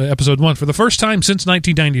watched Episode 1 for the first time since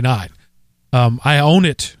 1999. I own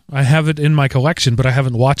it. I have it in my collection, but I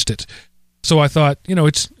haven't watched it. So I thought,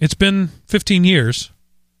 it's been 15 years.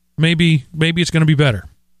 Maybe it's going to be better.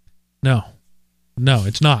 No,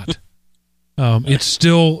 it's not. It's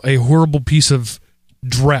still a horrible piece of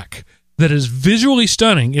dreck that is visually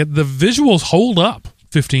stunning. The visuals hold up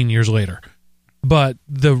 15 years later, but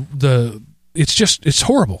it's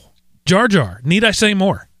horrible. Jar Jar, need I say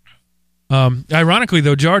more? Ironically,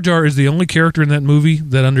 though, Jar Jar is the only character in that movie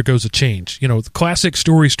that undergoes a change. The classic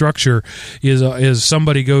story structure is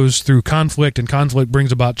somebody goes through conflict, and conflict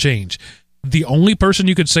brings about change. The only person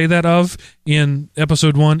you could say that of in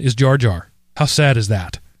Episode 1 is Jar Jar. How sad is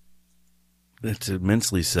that? It's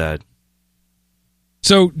immensely sad.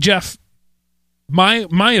 So, Jeff, my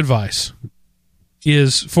advice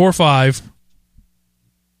is 4, 5.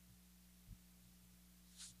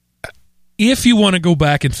 If you want to go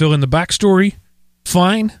back and fill in the backstory,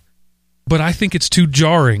 fine. But I think it's too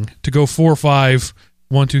jarring to go 4, 5,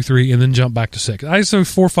 1, 2, 3, and then jump back to 6. I say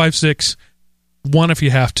 4, 5, 6. 1 if you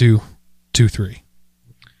have to. 2, 3.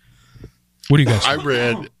 What do you guys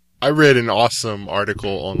think? I read an awesome article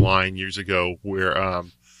online years ago where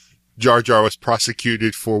Jar Jar was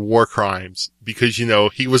prosecuted for war crimes because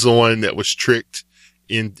he was the one that was tricked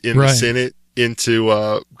in the Senate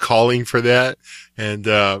into calling for that, and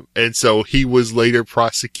so he was later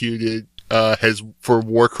prosecuted for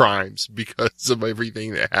war crimes because of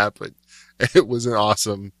everything that happened. It was an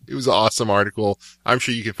awesome article. I'm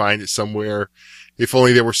sure you can find it somewhere. If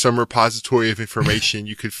only there were some repository of information,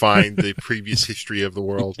 you could find the previous history of the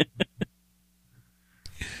world.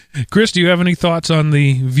 Chris, do you have any thoughts on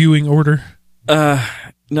the viewing order?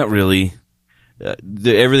 Not really.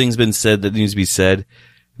 Everything's been said that needs to be said.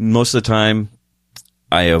 Most of the time,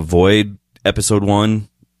 I avoid Episode 1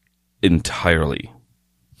 entirely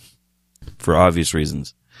for obvious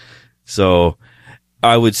reasons. So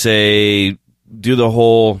I would say do the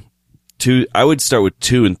whole 2. I would start with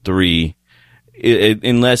 2 and 3.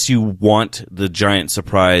 Unless you want the giant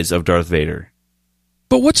surprise of Darth Vader.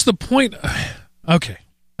 But what's the point? Okay.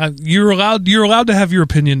 You're allowed to have your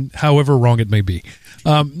opinion, however wrong it may be.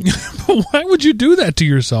 But why would you do that to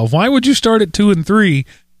yourself? Why would you start at 2 and 3?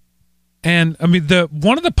 And I mean,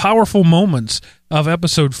 one of the powerful moments of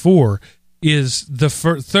episode 4 is the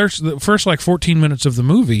first like 14 minutes of the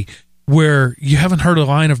movie, where you haven't heard a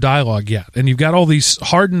line of dialogue yet, and you've got all these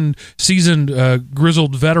hardened, seasoned,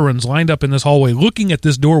 grizzled veterans lined up in this hallway, looking at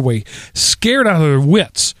this doorway, scared out of their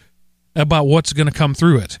wits about what's going to come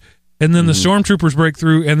through it. And then the stormtroopers break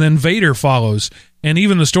through, and then Vader follows, and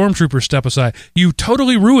even the stormtroopers step aside. You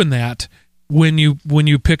totally ruin that when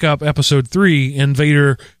you pick up episode 3 and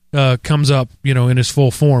Vader comes up, in his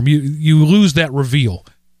full form. You lose that reveal.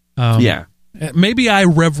 Yeah. Maybe I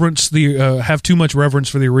have too much reverence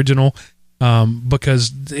for the original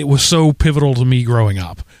because it was so pivotal to me growing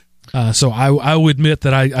up. So I will admit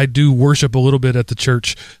that I do worship a little bit at the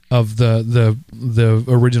church of the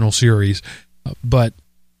original series, but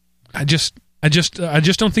I just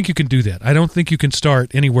don't think you can do that. I don't think you can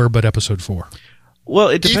start anywhere but episode 4. Well,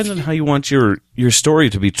 it depends on how you want your story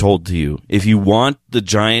to be told to you. If you want the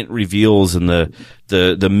giant reveals and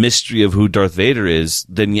the mystery of who Darth Vader is,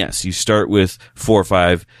 then yes, you start with 4,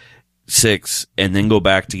 5, 6, and then go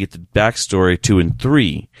back to get the backstory 2 and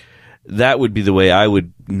 3. That would be the way I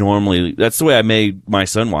would normally. That's the way I made my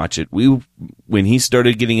son watch it. When he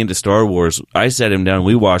started getting into Star Wars, I sat him down.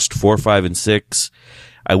 We watched 4, 5, and 6.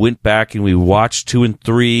 I went back and we watched 2 and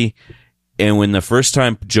 3. And when the first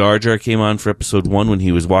time Jar Jar came on for episode 1, when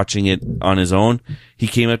he was watching it on his own, he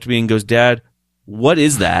came up to me and goes, "Dad, what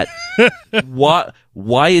is that?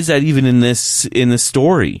 Why is that even in this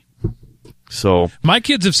story?" So my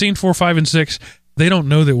kids have seen 4, 5, and 6. They don't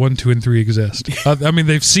know that 1, 2, and 3 exist. I mean,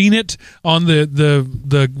 they've seen it on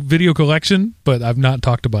the video collection, but I've not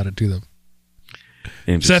talked about it to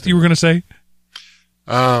them. Seth, you were going to say?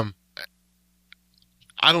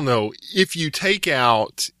 I don't know. If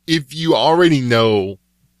you already know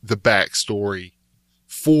the backstory,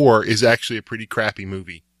 4 is actually a pretty crappy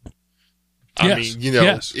movie. I mean,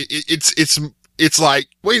 yes. it's like,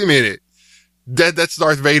 wait a minute, that's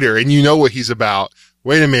Darth Vader, and you know what he's about.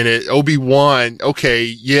 Wait a minute, Obi-Wan, okay,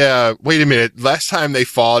 yeah, wait a minute, last time they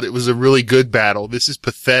fought, it was a really good battle. This is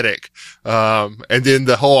pathetic. And then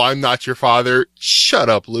the whole, "I'm not your father." Shut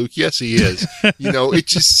up, Luke. Yes, he is.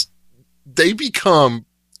 They become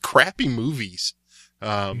crappy movies.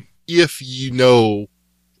 If you know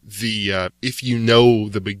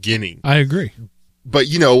the beginning. I agree. But,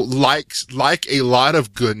 like a lot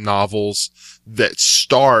of good novels that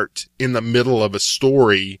start in the middle of a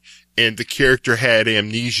story and the character had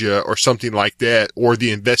amnesia or something like that, or the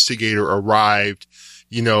investigator arrived,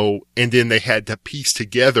 and then they had to piece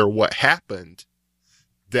together what happened.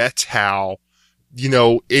 That's how,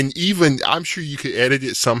 and even I'm sure you could edit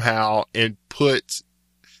it somehow and put,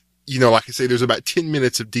 like I say, there's about 10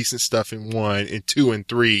 minutes of decent stuff in 1 and 2 and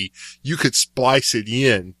 3. You could splice it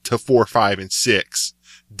in to 4, 5, and 6.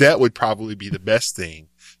 That would probably be the best thing.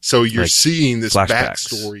 So you're seeing this flashbacks.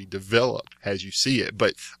 Backstory develop as you see it.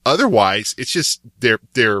 But otherwise, it's just, they're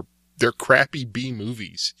crappy B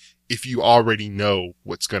movies if you already know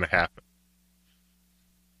what's going to happen.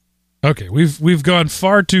 Okay, we've gone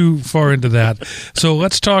far too far into that. So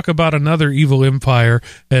let's talk about another evil empire,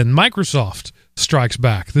 and Microsoft strikes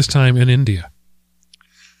back, this time in India.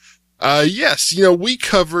 Yes, we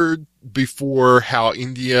covered before how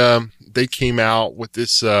India, they came out with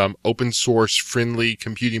this open source friendly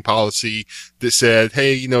computing policy that said,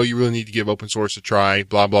 hey, you really need to give open source a try,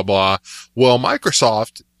 blah, blah, blah. Well,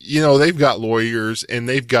 Microsoft, they've got lawyers and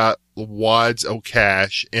they've got wads of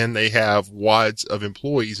cash and they have wads of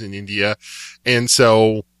employees in India. And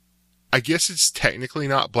so I guess it's technically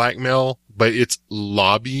not blackmail, but it's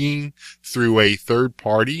lobbying through a third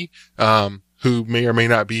party, who may or may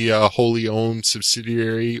not be a wholly owned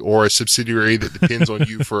subsidiary or a subsidiary that depends on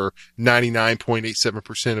you for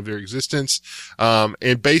 99.87% of their existence.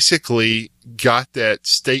 And basically got that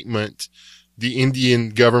statement, the Indian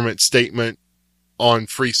government statement on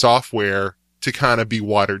free software, to kind of be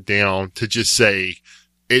watered down, to just say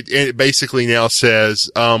it basically now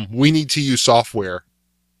says, we need to use software.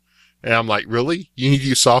 And I'm like, really? You need to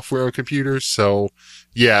use software on computers? So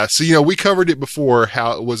yeah. So, we covered it before,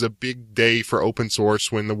 how it was a big day for open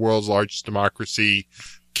source when the world's largest democracy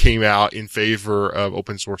came out in favor of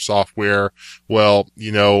open source software. Well,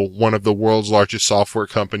 one of the world's largest software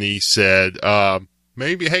companies said,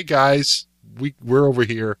 maybe, hey guys, we're over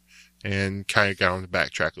here, and kind of got on the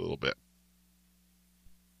backtrack a little bit.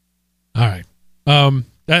 All right.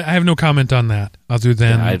 I have no comment on that other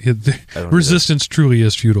than resistance truly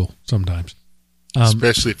is futile sometimes.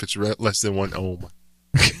 Especially if it's less than 1 ohm.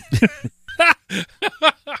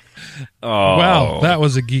 Oh, Wow, that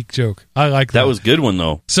was a geek joke. I like that. that was a good one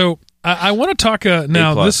though. So I want to talk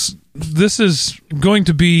now. A+. This is going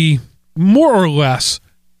to be more or less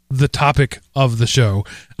the topic of the show.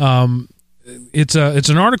 It's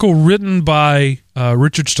an article written by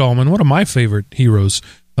Richard Stallman, one of my favorite heroes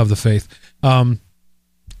of the faith,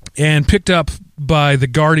 and picked up by The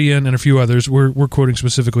Guardian and a few others. We're quoting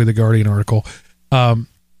specifically the Guardian article, and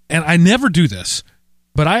I never do this,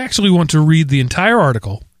 but I actually want to read the entire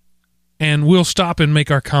article, and we'll stop and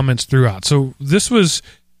make our comments throughout. So this was,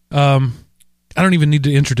 I don't even need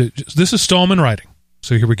to introduce. This is Stallman writing.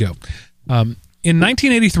 So here we go. In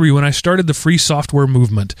 1983, when I started the free software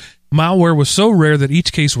movement, malware was so rare that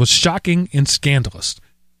each case was shocking and scandalous.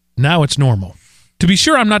 Now it's normal. To be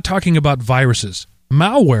sure, I'm not talking about viruses.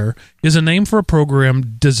 Malware is a name for a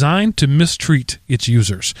program designed to mistreat its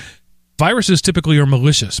users. Viruses typically are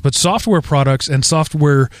malicious, but software products and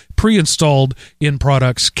software pre-installed in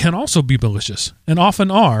products can also be malicious, and often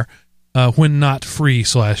are when not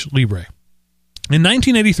free/Libre. In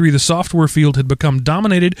 1983, the software field had become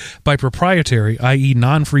dominated by proprietary, i.e.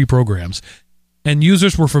 non-free programs, and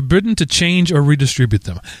users were forbidden to change or redistribute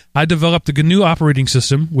them. I developed the GNU operating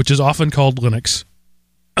system, which is often called Linux,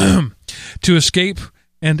 to escape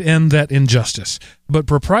and end that injustice. But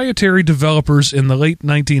proprietary developers in the late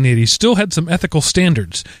 1980s still had some ethical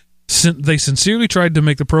standards. They sincerely tried to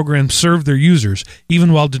make the program serve their users,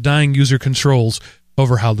 even while denying user controls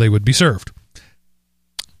over how they would be served.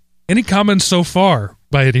 Any comments so far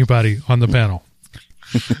by anybody on the panel?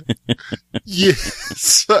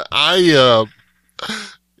 Yes, I'm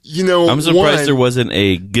surprised there wasn't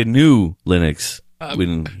a GNU Linux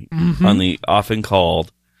on the often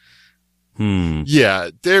called. Yeah,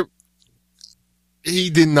 he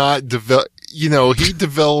did not develop, he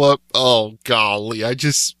developed, oh golly,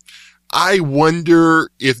 I wonder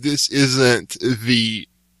if this isn't the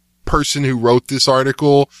person who wrote this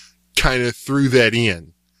article kind of threw that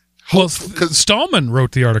in. Well, Stallman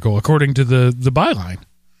wrote the article, according to the byline.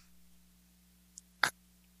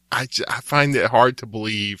 I find it hard to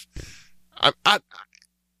believe.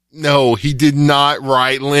 No, he did not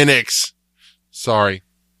write Linux. Sorry.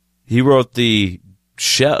 He wrote the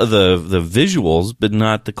visuals, but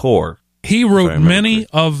not the core. He wrote many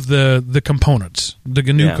of the components. The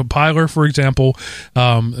GNU compiler, for example,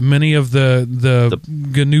 many of the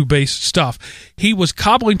GNU-based stuff. He was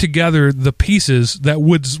cobbling together the pieces that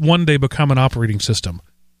would one day become an operating system.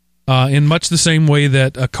 In much the same way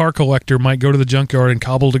that a car collector might go to the junkyard and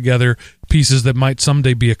cobble together pieces that might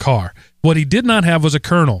someday be a car. What he did not have was a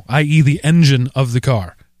kernel, i.e. the engine of the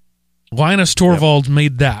car. Linus Torvalds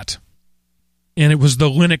made that, and it was the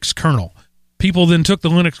Linux kernel. People then took the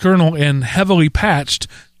Linux kernel and heavily patched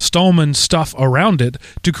Stallman's stuff around it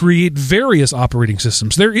to create various operating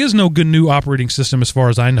systems. There is no GNU operating system as far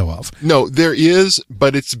as I know of. No, there is,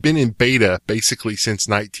 but it's been in beta basically since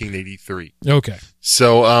 1983. Okay.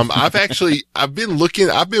 So, I've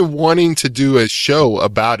been wanting to do a show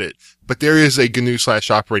about it, but there is a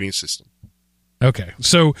GNU/operating system. Okay.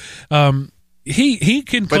 So, he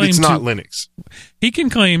can claim but it's not Linux. He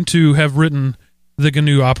can claim to have written the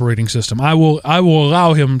GNU operating system. I will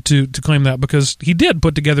allow him to claim that because he did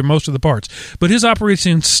put together most of the parts. But his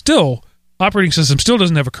operating system still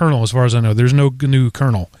doesn't have a kernel as far as I know. There's no GNU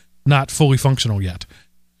kernel, not fully functional yet.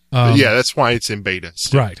 Yeah, that's why it's in beta.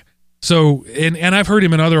 Still. Right. So, and I've heard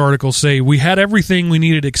him in other articles say, we had everything we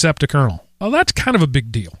needed except a kernel. Well, that's kind of a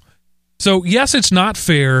big deal. So, yes, it's not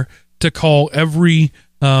fair to call every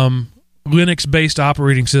Linux-based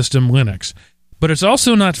operating system Linux. But it's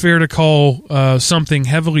also not fair to call something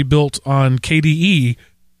heavily built on KDE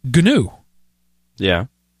GNU. Yeah.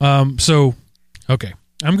 So, okay,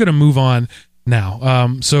 I'm going to move on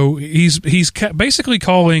now. So he's basically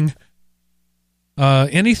calling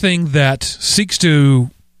anything that seeks to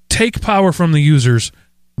take power from the users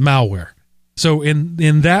malware. So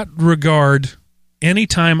in that regard,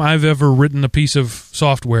 anytime I've ever written a piece of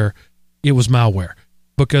software, it was malware.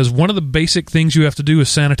 Because one of the basic things you have to do is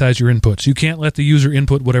sanitize your inputs. You can't let the user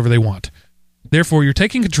input whatever they want. Therefore, you're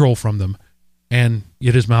taking control from them, and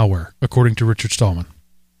it is malware, according to Richard Stallman.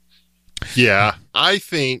 Yeah, I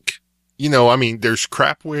think, there's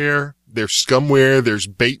crapware, there's scumware, there's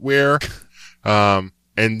baitware, and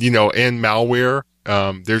malware.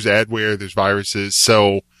 There's adware, there's viruses.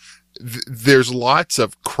 So there's lots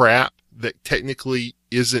of crap that technically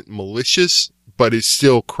isn't malicious, but is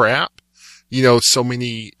still crap. So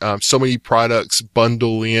many products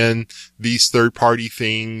bundle in these third-party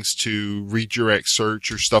things to redirect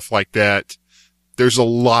search or stuff like that. There's a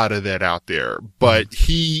lot of that out there, but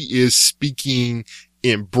he is speaking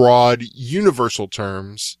in broad, universal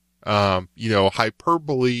terms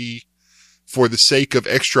hyperbole for the sake of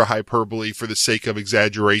extra hyperbole, for the sake of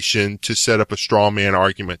exaggeration, to set up a straw man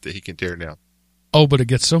argument that he can tear down. Oh, but it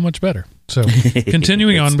gets so much better. So,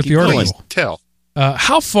 continuing on with the article. Tell.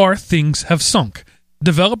 How far things have sunk.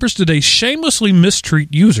 Developers today shamelessly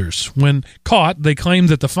mistreat users. When caught, they claim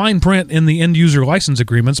that the fine print in the end-user license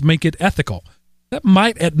agreements make it ethical. That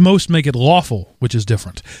might at most make it lawful, which is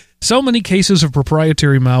different. So many cases of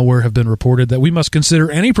proprietary malware have been reported that we must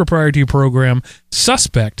consider any proprietary program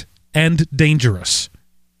suspect and dangerous.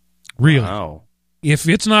 Really. Wow. If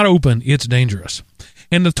it's not open, it's dangerous.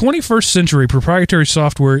 In the 21st century, proprietary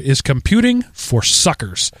software is computing for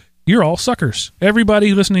suckers. You're all suckers.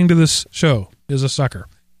 Everybody listening to this show is a sucker.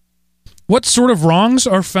 What sort of wrongs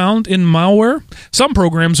are found in malware? Some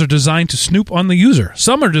programs are designed to snoop on the user.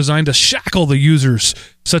 Some are designed to shackle the users,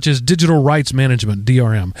 such as digital rights management,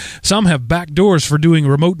 DRM. Some have backdoors for doing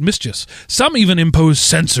remote mischief. Some even impose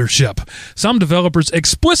censorship. Some developers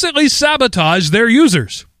explicitly sabotage their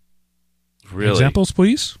users. Really? Examples,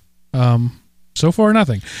 please? So far,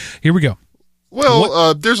 nothing. Here we go.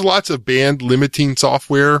 Well, there's lots of band limiting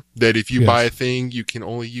software that if you Yes. buy a thing, you can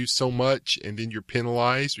only use so much, and then you're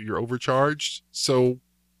penalized or you're overcharged. So,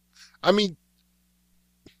 I mean,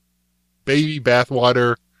 baby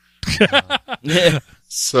bathwater.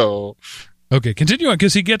 So, Okay, continue on,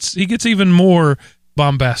 because he gets even more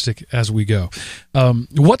bombastic as we go.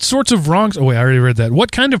 What sorts of wrongs? Oh, wait, I already read that.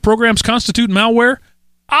 What kind of programs constitute malware?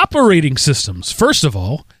 Operating systems. First of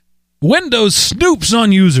all, Windows snoops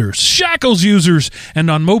on users, shackles users, and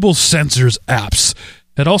on mobile censors apps.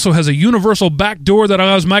 It also has a universal backdoor that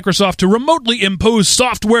allows Microsoft to remotely impose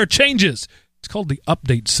software changes. It's called the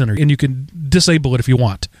Update Center, and you can disable it if you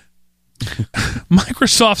want.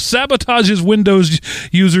 Microsoft sabotages Windows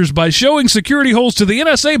users by showing security holes to the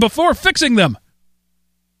NSA before fixing them.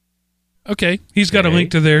 Okay, he's got a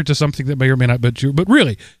link to something that may or may not be true, but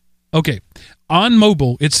really, okay. On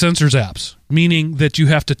mobile, it censors apps, meaning that you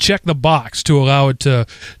have to check the box to allow it to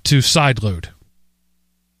sideload.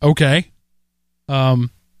 Okay.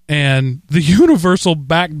 And the universal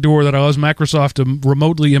backdoor that allows Microsoft to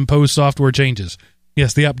remotely impose software changes.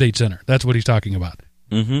 Yes, the Update Center. That's what he's talking about.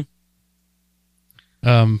 Mm-hmm.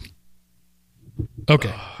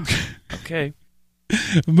 Okay. Okay.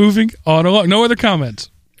 Moving on along. No other comments.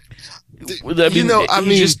 I mean,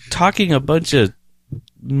 he's just talking a bunch of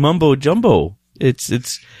mumbo jumbo. It's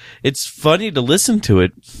funny to listen to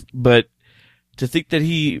it, but to think that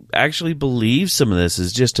he actually believes some of this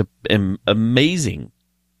is just amazing.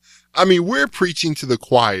 I mean, we're preaching to the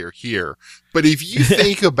choir here, but if you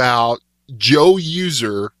think about Joe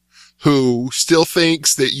User, who still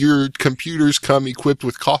thinks that your computers come equipped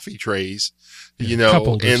with coffee trays,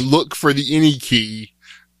 and look for the any key,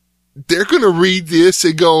 they're going to read this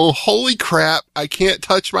and go, holy crap, I can't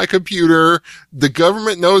touch my computer. The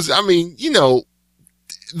government knows. I mean,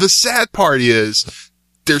 the sad part is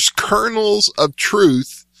there's kernels of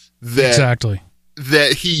truth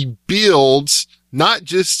that he builds, not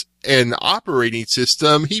just an operating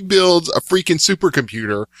system. He builds a freaking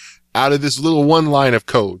supercomputer out of this little one line of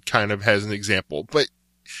code, kind of as an example. But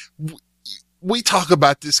we talk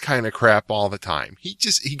about this kind of crap all the time. He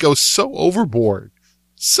goes so overboard.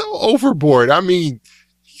 So overboard. I mean,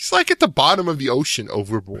 he's like at the bottom of the ocean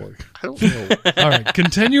overboard. I don't know. All right.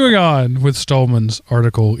 Continuing on with Stallman's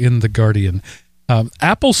article in The Guardian.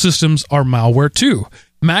 Apple systems are malware too.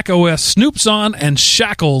 Mac OS snoops on and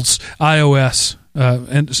shackles iOS. Mac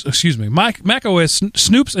OS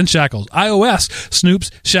snoops and shackles. iOS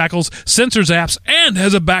snoops, shackles, censors apps, and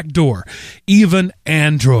has a backdoor. Even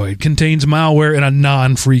Android contains malware in a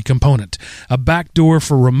non-free component. A backdoor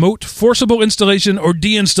for remote, forcible installation or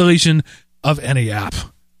deinstallation of any app.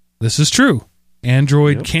 This is true.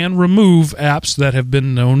 Android can remove apps that have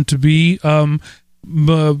been known to be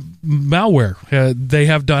malware. They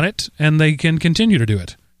have done it, and they can continue to do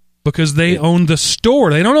it. Because they own the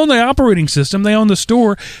store. They don't own the operating system. They own the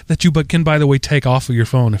store that you can, by the way, take off of your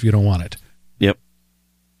phone if you don't want it. Yep.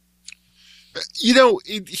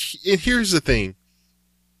 And here's the thing.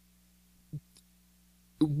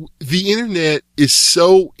 The internet is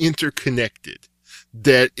so interconnected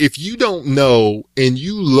that if you don't know and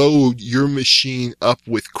you load your machine up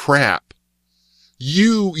with crap,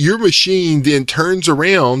 your machine then turns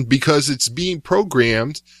around because it's being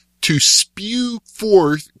programmed to spew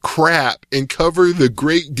forth crap and cover the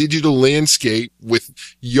great digital landscape with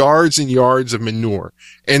yards and yards of manure.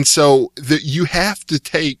 And so you have to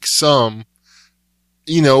take some,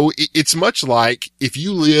 it's much like if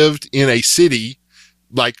you lived in a city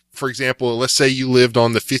like, for example, let's say you lived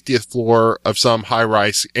on the 50th floor of some high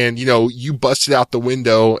rise and, you busted out the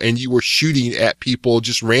window and you were shooting at people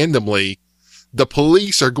just randomly. The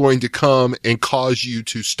police are going to come and cause you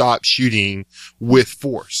to stop shooting with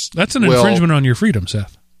force. That's an infringement on your freedom,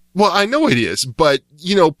 Seth. Well, I know it is, but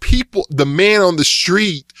the man on the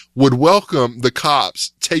street would welcome the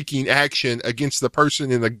cops taking action against the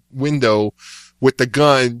person in the window with the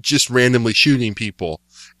gun, just randomly shooting people.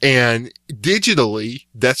 And digitally,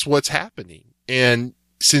 that's what's happening. And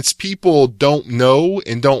since people don't know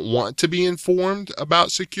and don't want to be informed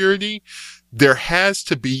about security, there has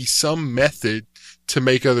to be some method to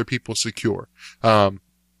make other people secure. Gone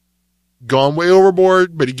way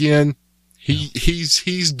overboard, but again, he's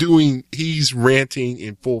ranting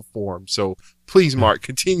in full form. So please, Mark,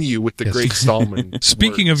 continue with the great Stallman.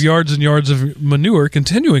 Speaking of yards and yards of manure,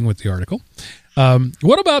 continuing with the article,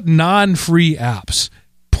 what about non-free apps?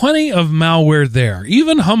 Plenty of malware there.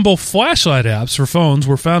 Even humble flashlight apps for phones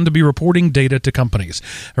were found to be reporting data to companies.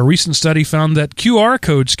 A recent study found that QR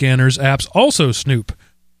code scanners apps also snoop.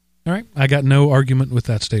 All right, I got no argument with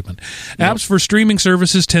that statement. Yep. Apps for streaming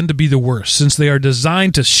services tend to be the worst, since they are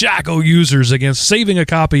designed to shackle users against saving a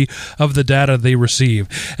copy of the data they receive,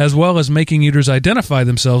 as well as making users identify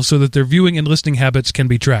themselves so that their viewing and listening habits can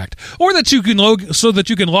be tracked, or that you can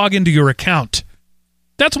log into your account.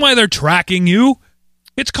 That's why they're tracking you.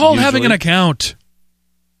 It's called having an account.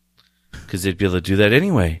 Because they'd be able to do that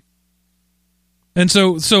anyway. And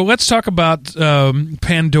so let's talk about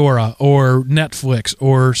Pandora or Netflix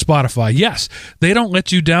or Spotify. Yes, they don't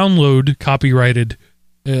let you download copyrighted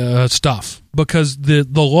stuff because the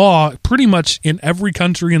law pretty much in every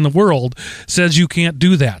country in the world says you can't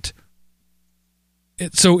do that.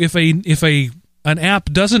 So if an app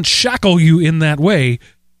doesn't shackle you in that way,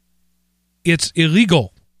 it's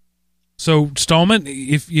illegal. So Stallman,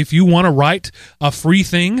 if you want to write a free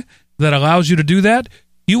thing that allows you to do that,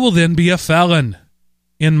 you will then be a felon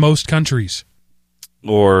in most countries.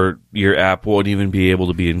 Or your app won't even be able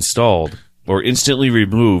to be installed or instantly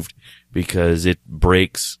removed because it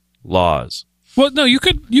breaks laws. Well, no, you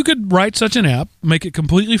could write such an app, make it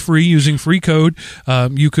completely free using free code.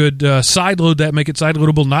 You could sideload that, make it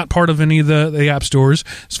sideloadable, not part of any of the app stores.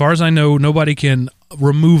 As far as I know, nobody can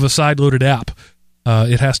remove a sideloaded app.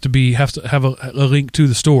 It has to have a link to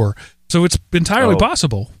the store. So it's entirely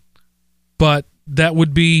possible, but that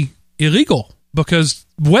would be illegal because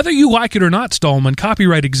whether you like it or not, Stallman,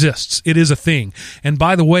 copyright exists. It is a thing. And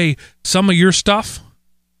by the way, some of your stuff,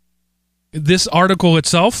 this article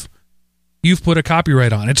itself, you've put a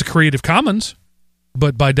copyright on. It's a Creative Commons,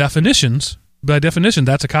 but by definition,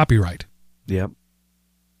 that's a copyright. Yep.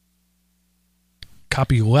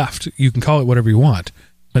 Copy left. You can call it whatever you want.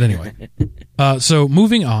 But anyway, so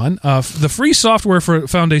moving on, the Free Software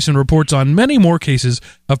Foundation reports on many more cases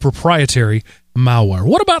of proprietary malware.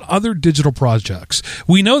 What about other digital projects?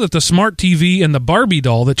 We know that the smart TV and the Barbie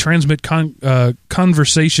doll that transmit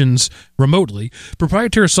conversations remotely,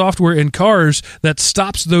 proprietary software in cars that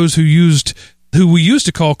stops those who we used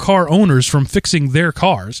to call car owners from fixing their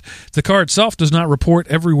cars. The car itself does not report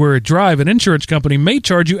everywhere it drives. An insurance company may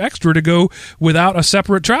charge you extra to go without a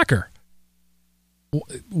separate tracker.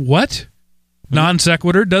 What? Non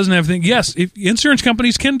sequitur, doesn't have anything. Yes, insurance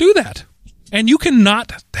companies can do that. And you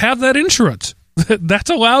cannot have that insurance. That's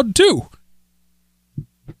allowed too.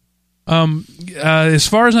 As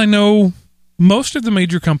far as I know, most of the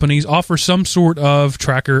major companies offer some sort of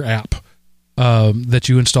tracker app that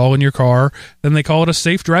you install in your car, and they call it a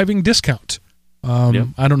safe driving discount. Yep.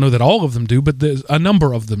 I don't know that all of them do, but a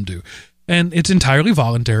number of them do. And it's entirely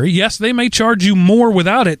voluntary. Yes, they may charge you more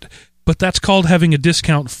without it, but that's called having a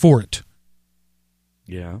discount for it.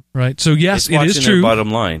 Yeah. Right. So yes, it is true. Bottom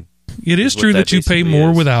line. It is true that you pay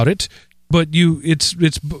more without it, but it's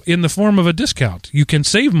in the form of a discount. You can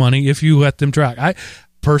save money if you let them track. I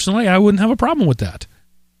wouldn't have a problem with that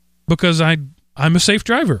because I'm a safe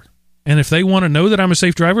driver, and if they want to know that I'm a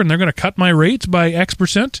safe driver and they're going to cut my rates by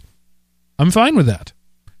X%, I'm fine with that.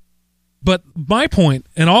 But my point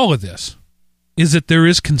in all of this is that there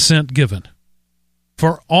is consent given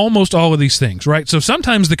for almost all of these things, right? So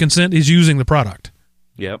sometimes the consent is using the product.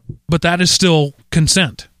 Yep. But that is still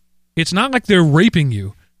consent. It's not like they're raping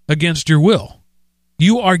you against your will.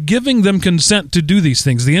 You are giving them consent to do these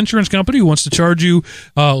things. The insurance company who wants to charge you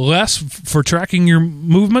less for tracking your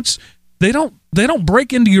movements, they don't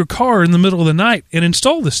break into your car in the middle of the night and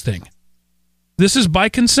install this thing. This is by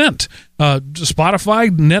consent. Spotify,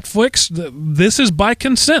 Netflix, this is by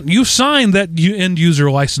consent. You signed that end user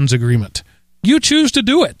license agreement. You choose to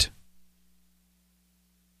do it.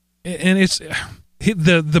 And it's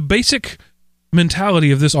the basic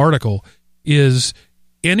mentality of this article is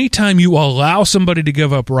anytime you allow somebody to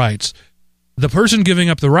give up rights, the person giving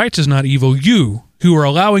up the rights is not evil. You, who are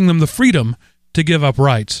allowing them the freedom to give up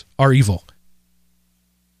rights, are evil.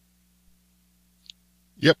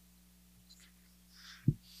 Yep.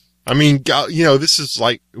 I mean, this is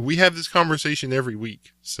like, we have this conversation every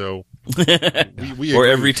week. So we or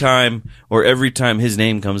agree. every time his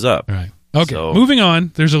name comes up. All right. Okay. So- Moving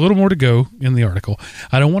on. There's a little more to go in the article.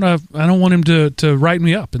 I don't want him to write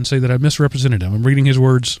me up and say that I misrepresented him. I'm reading his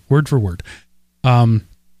words word for word.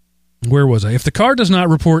 Where was I? If the car does not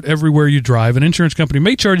report everywhere you drive, an insurance company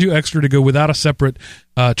may charge you extra to go without a separate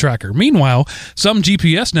tracker. Meanwhile, some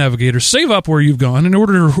GPS navigators save up where you've gone in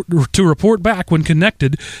order to report back when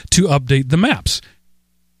connected to update the maps.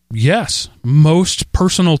 Yes, most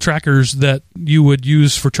personal trackers that you would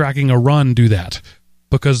use for tracking a run do that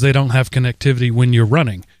because they don't have connectivity when you're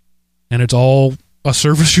running. And it's all a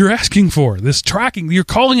service you're asking for. This tracking, you're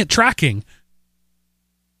calling it tracking.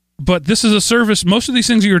 But this is a service, most of these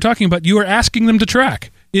things you were talking about, you are asking them to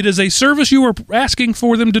track. It is a service you are asking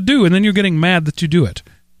for them to do, and then you're getting mad that you do it.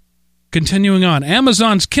 Continuing on,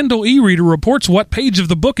 Amazon's Kindle e-reader reports what page of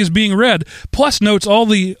the book is being read, plus all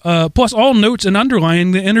notes and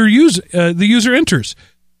underlining the user enters.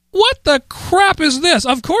 What the crap is this?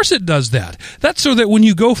 Of course it does that. That's so that when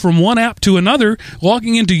you go from one app to another,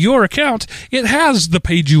 logging into your account, it has the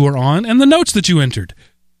page you are on and the notes that you entered.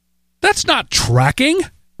 That's not tracking.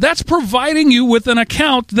 That's providing you with an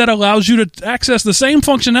account that allows you to access the same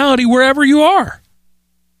functionality wherever you are.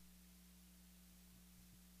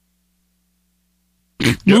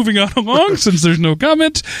 Moving on along, since there's no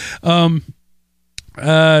comment,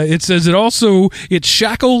 it says it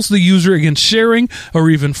shackles the user against sharing or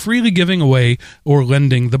even freely giving away or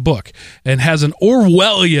lending the book, and has an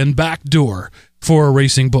Orwellian backdoor for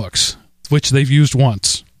erasing books, which they've used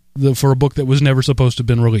once for a book that was never supposed to have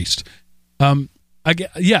been released.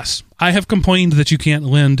 Yes, I have complained that you can't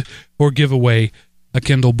lend or give away a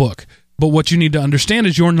Kindle book. But what you need to understand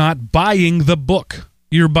is you're not buying the book.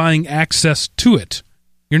 You're buying access to it.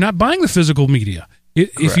 You're not buying the physical media.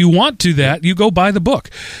 If you want to that, you go buy the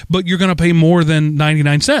book. But you're going to pay more than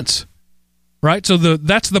 99 cents. Right? So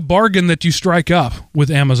that's the bargain that you strike up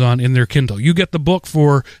with Amazon in their Kindle. You get the book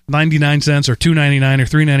for 99 cents or $2.99 or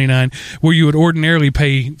 $3.99, where you would ordinarily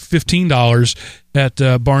pay $15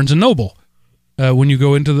 at Barnes & Noble. When you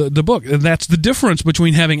go into the book. And that's the difference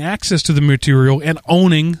between having access to the material and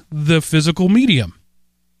owning the physical medium.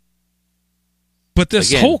 But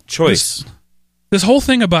this whole choice, this whole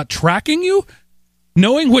thing about tracking you,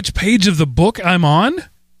 knowing which page of the book I'm on,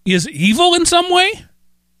 is evil in some way?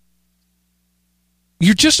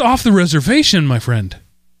 You're just off the reservation, my friend.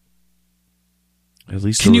 At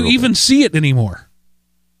least can you even see it anymore?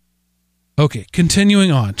 Okay,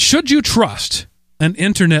 continuing on. Should you trust an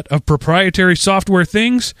internet of proprietary software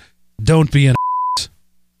things? Don't be an ass.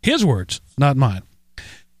 His words, not mine.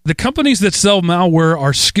 The companies that sell malware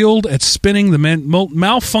are skilled at spinning the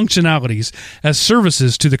malfunctionalities as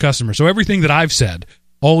services to the customer. So everything that I've said,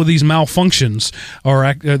 all of these malfunctions,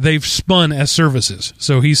 they've spun as services.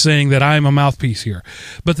 So he's saying that I'm a mouthpiece here.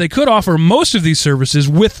 But they could offer most of these services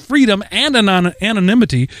with freedom and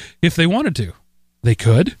anonymity if they wanted to. They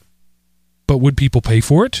could. But would people pay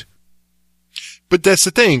for it? But that's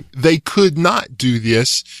the thing. They could not do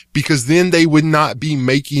this because then they would not be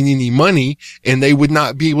making any money and they would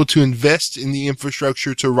not be able to invest in the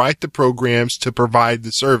infrastructure to write the programs to provide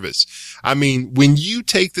the service. I mean, when you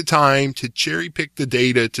take the time to cherry pick the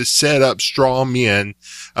data to set up straw men,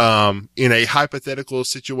 in a hypothetical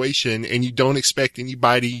situation, and you don't expect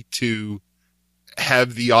anybody to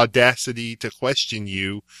have the audacity to question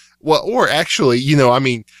you, well, or actually, I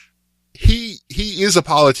mean, he is a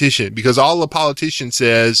politician, because all a politician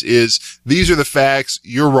says is, these are the facts,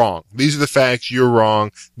 you're wrong. These are the facts, you're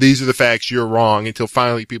wrong. These are the facts, you're wrong, until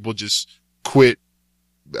finally people just quit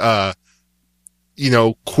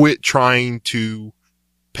trying to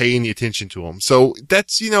pay any attention to him. So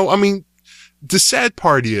that's, I mean, the sad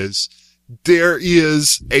part is there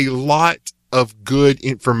is a lot of good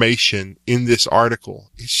information in this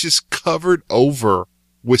article. It's just covered over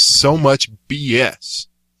with so much BS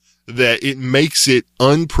that it makes it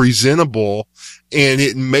unpresentable, and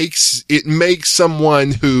it makes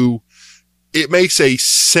a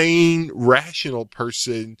sane, rational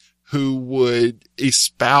person who would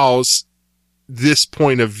espouse this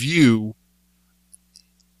point of view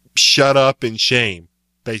shut up in shame,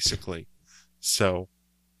 basically. So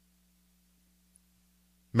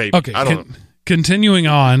maybe. Okay, I don't know. Continuing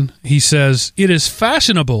on, he says, it is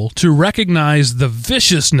fashionable to recognize the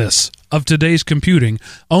viciousness of today's computing,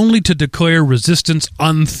 only to declare resistance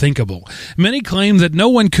unthinkable. Many claim that no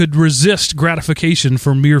one could resist gratification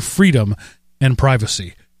for mere freedom and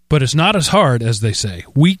privacy. But it's not as hard as they say.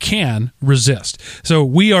 We can resist. So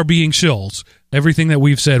we are being shills. Everything that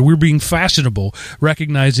we've said, we're being fashionable,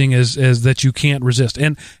 recognizing as that you can't resist.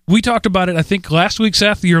 And we talked about it, I think, last week,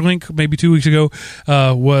 Seth, your link, maybe 2 weeks ago,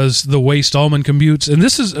 was the way Stallman computes. And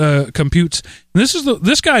this is computes.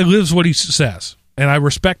 This guy lives what he says, and I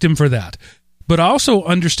respect him for that. But I also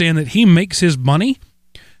understand that he makes his money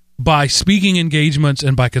by speaking engagements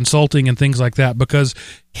and by consulting and things like that, because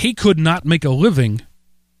he could not make a living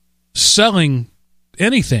selling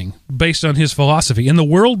anything based on his philosophy. In the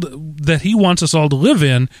world that he wants us all to live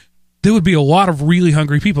in, there would be a lot of really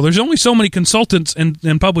hungry people. There's only so many consultants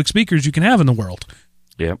and public speakers you can have in the world.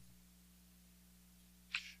 Yep.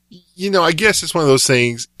 I guess it's one of those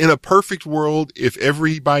things. In a perfect world, if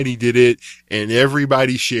everybody did it and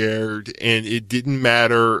everybody shared and it didn't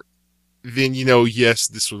matter, then, yes,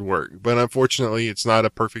 this would work. But unfortunately, it's not a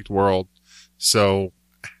perfect world. So,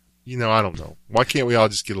 I don't know. Why can't we all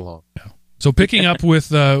just get along? Yeah. So picking up with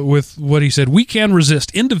what he said, we can resist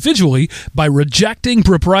individually by rejecting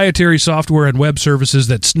proprietary software and web services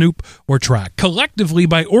that snoop or track. Collectively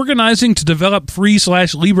by organizing to develop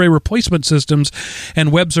free/Libre replacement systems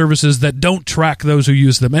and web services that don't track those who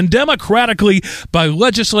use them. And democratically by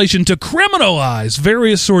legislation to criminalize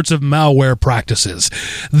various sorts of malware practices.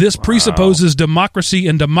 This presupposes democracy,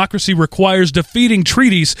 and democracy requires defeating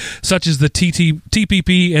treaties such as the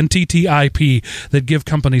TPP and TTIP that give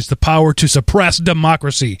companies the power to suppress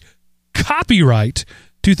democracy. Copyright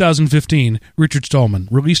 2015, Richard Stallman,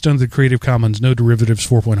 released under the Creative Commons No Derivatives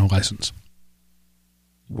 4.0 license.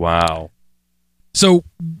 Wow. So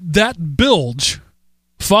that bilge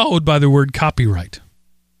followed by the word copyright.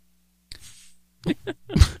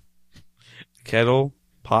 Kettle,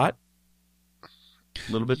 pot?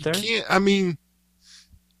 A little bit there?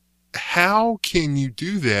 How can you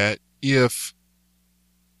do that if...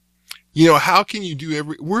 how can you do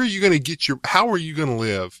where are you going to get how are you going to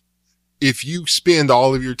live if you spend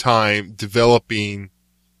all of your time developing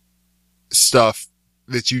stuff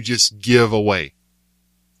that you just give away?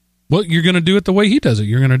 Well, you're going to do it the way he does it.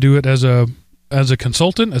 You're going to do it as a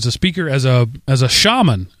consultant, as a speaker, as a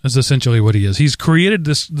shaman, is essentially what he is. He's created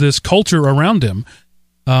this culture around him,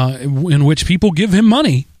 in which people give him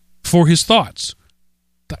money for his thoughts.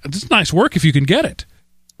 It's nice work if you can get it.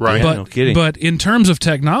 Right. Yeah, no kidding. But in terms of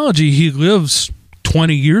technology, he lives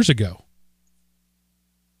 20 years ago.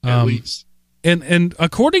 At least. And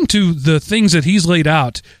according to the things that he's laid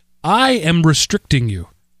out, I am restricting you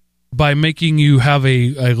by making you have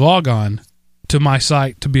a log on to my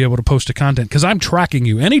site to be able to post a content, because I'm tracking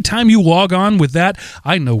you. Anytime you log on with that,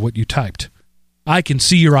 I know what you typed. I can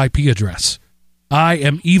see your IP address. I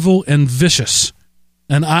am evil and vicious.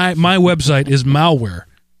 And my website is malware,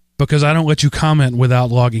 because I don't let you comment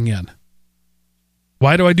without logging in.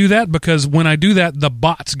 Why do I do that? Because when I do that, the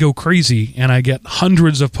bots go crazy and I get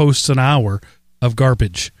hundreds of posts an hour of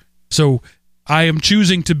garbage. So I am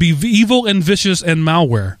choosing to be evil and vicious and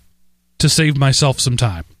malware to save myself some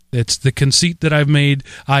time. It's the conceit that I've made.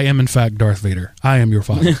 I am, in fact, Darth Vader. I am your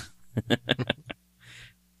father.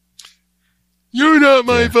 You're not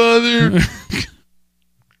my father.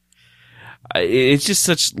 It's just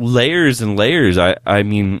such layers and layers. I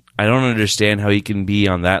mean, I don't understand how he can be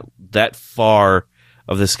on that far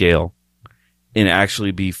of the scale and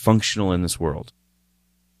actually be functional in this world.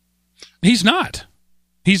 He's not.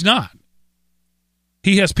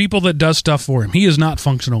 He has people that does stuff for him. He is not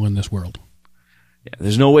functional in this world. Yeah,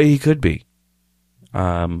 there's no way he could be.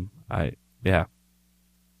 Yeah.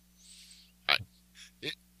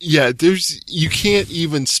 Yeah, you can't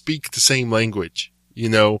even speak the same language.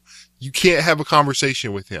 You can't have a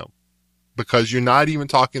conversation with him because you're not even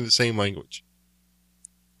talking the same language.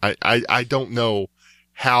 I don't know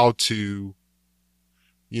how to,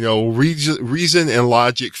 reason and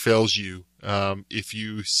logic fails you, if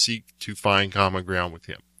you seek to find common ground with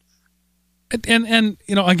him. And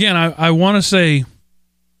again, I want to say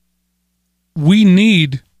we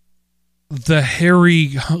need the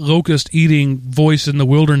hairy locust-eating voice in the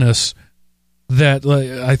wilderness that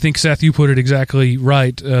I think, Seth, you put it exactly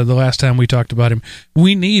right the last time we talked about him.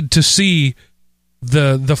 We need to see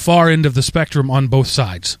the far end of the spectrum on both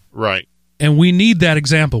sides. Right. And we need that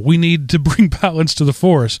example. We need to bring balance to the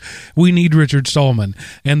force. We need Richard Stallman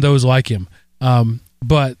and those like him.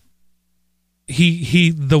 But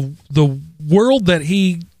the world that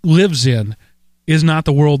he lives in is not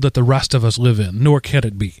the world that the rest of us live in, nor can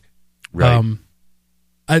it be. Right.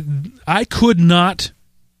 I could not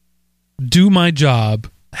do my job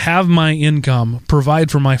have my income,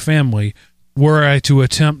 provide for my family, were I to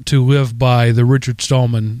attempt to live by the Richard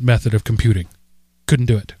Stallman method of computing. Couldn't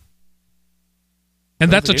do it.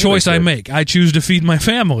 And that's a choice I make. I choose to feed my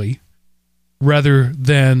family rather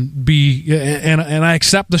than be, and I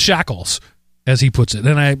accept the shackles, as he puts it,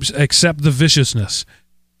 and I accept the viciousness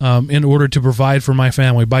in order to provide for my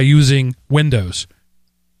family by using Windows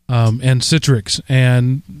and Citrix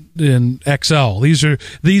and Excel. These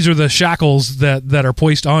are the shackles that are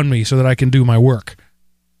placed on me so that I can do my work.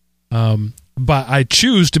 But I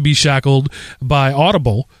choose to be shackled by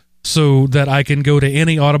Audible so that I can go to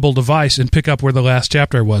any Audible device and pick up where the last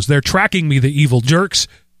chapter was. They're tracking me, the evil jerks,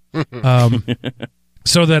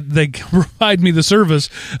 so that they provide me the service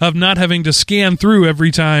of not having to scan through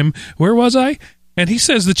every time. Where was I? And he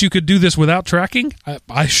says that you could do this without tracking.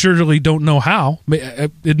 I surely don't know how.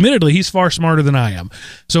 Admittedly, he's far smarter than I am.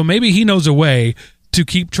 So maybe he knows a way to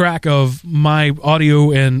keep track of my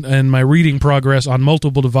audio and my reading progress on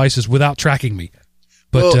multiple devices without tracking me.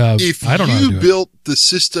 But if I don't know how to do you built the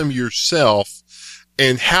system yourself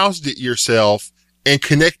and housed it yourself and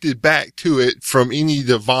connected back to it from any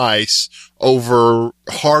device over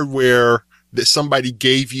hardware that somebody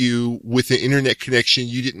gave you with an internet connection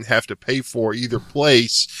you didn't have to pay for either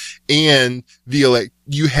place, and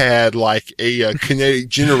you had like a kinetic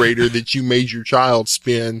generator that you made your child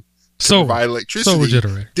spin to provide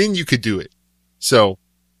electricity, then you could do it. So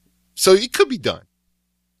it could be done.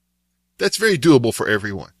 That's very doable for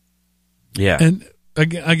everyone. Yeah. And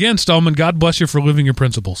again, Stallman, God bless you for living your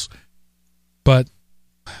principles. But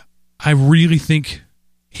I really think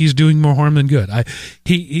he's doing more harm than good.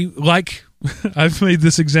 He like I've made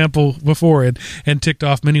this example before and ticked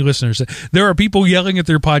off many listeners. There are people yelling at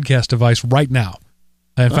their podcast device right now.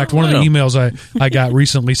 In fact, one of the emails I got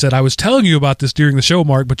recently said, I was telling you about this during the show,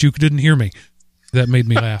 Mark, but you didn't hear me. That made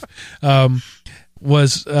me laugh.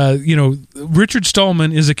 Richard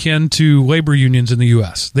Stallman is akin to labor unions in the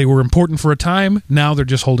U.S. They were important for a time. Now they're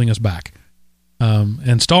just holding us back.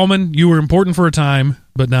 And Stallman, you were important for a time,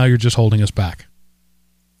 but now you're just holding us back.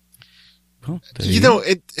 Well,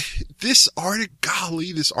 this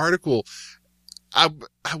article,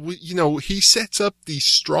 he sets up these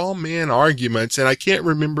straw man arguments, and I can't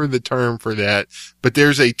remember the term for that, but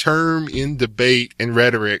there's a term in debate and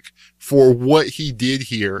rhetoric for what he did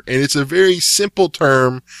here. And it's a very simple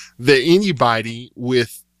term that anybody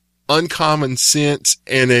with uncommon sense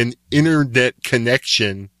and an internet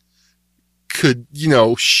connection could,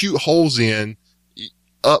 shoot holes in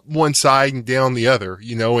up one side and down the other,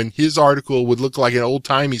 and his article would look like an old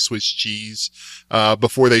timey Swiss cheese,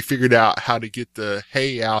 before they figured out how to get the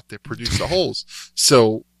hay out that produced the holes.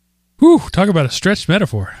 So, whew, talk about a stretched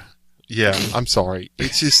metaphor. Yeah, I'm sorry.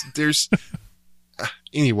 It's just,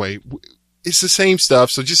 anyway, it's the same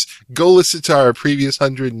stuff. So just go listen to our previous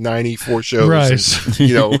 194 shows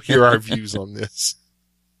and, hear our views on this.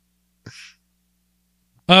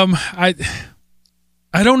 I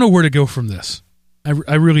don't know where to go from this.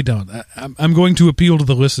 I really don't. I'm going to appeal to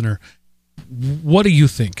the listener. What do you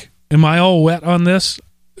think? Am I all wet on this?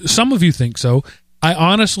 Some of you think so. I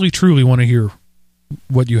honestly, truly want to hear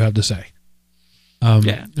what you have to say.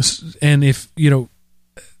 Yeah. And if,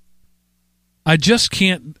 I just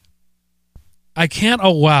can't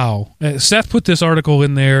allow, Seth put this article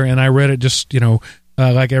in there and I read it just,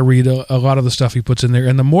 like I read a lot of the stuff he puts in there.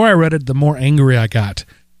 And the more I read it, the more angry I got.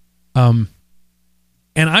 And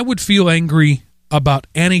I would feel angry about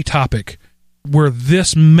any topic where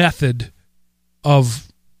this method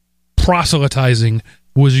of proselytizing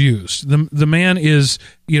was used. The man is,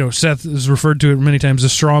 Seth has referred to it many times, a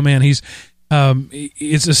straw man. It's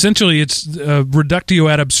reductio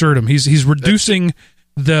ad absurdum. He's reducing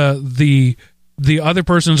the other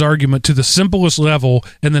person's argument to the simplest level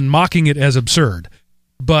and then mocking it as absurd.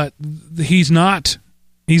 But he's telling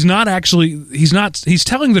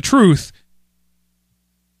the truth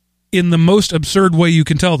in the most absurd way you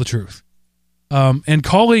can tell the truth. And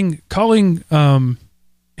calling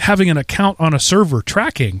having an account on a server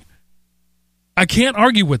tracking, I can't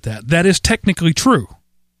argue with that. That is technically true.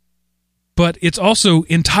 But it's also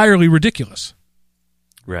entirely ridiculous.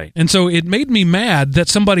 Right. And so it made me mad that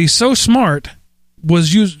somebody so smart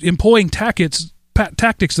was employing tactics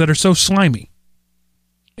that are so slimy.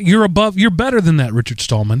 You're better than that, Richard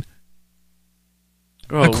Stallman.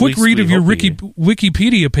 Well, a quick read of your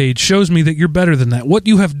Wikipedia page shows me that you're better than that. What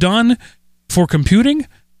you have done for computing,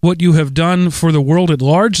 what you have done for the world at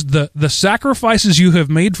large, the sacrifices you have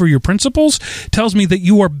made for your principles tells me that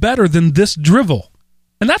you are better than this drivel.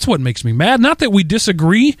 And that's what makes me mad. Not that we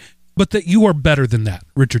disagree, but that you are better than that,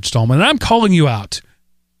 Richard Stallman. And I'm calling you out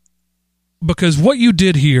because what you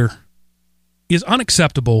did here is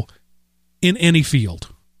unacceptable in any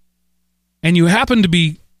field. And you happen to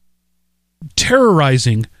be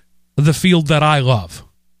terrorizing the field that I love.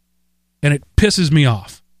 And it pisses me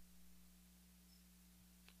off.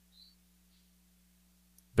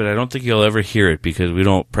 But I don't think he'll ever hear it because we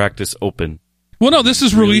don't practice open. Well, no, this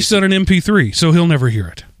is released on an MP3, so he'll never hear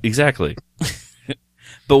it. Exactly.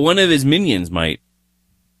 But one of his minions might.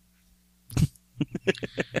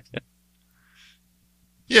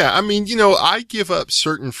 Yeah, I mean, you know, I give up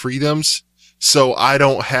certain freedoms so I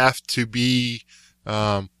don't have to be,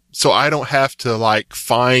 so I don't have to like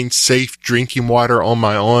find safe drinking water on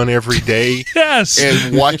my own every day. Yes.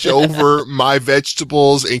 And watch over my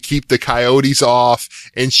vegetables and keep the coyotes off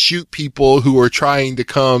and shoot people who are trying to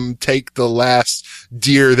come take the last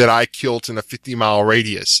deer that I killed in a 50-mile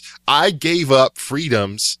radius. I gave up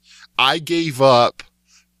freedoms. I gave up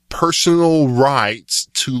personal rights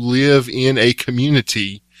to live in a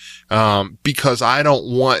community, because I don't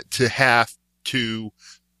want to have to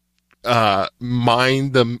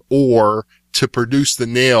mine the ore to produce the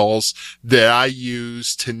nails that I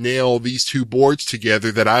use to nail these two boards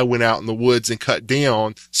together that I went out in the woods and cut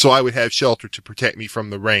down so I would have shelter to protect me from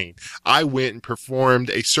the rain. I went and performed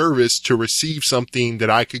a service to receive something that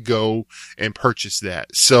I could go and purchase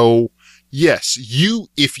that. So yes,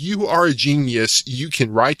 if you are a genius, you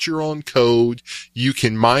can write your own code, you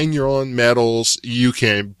can mine your own metals, you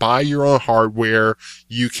can buy your own hardware,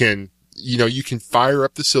 you can fire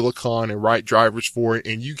up the silicon and write drivers for it,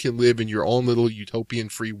 and you can live in your own little utopian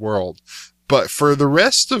free world. But for the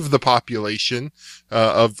rest of the population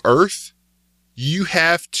of Earth, you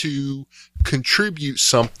have to contribute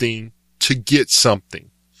something to get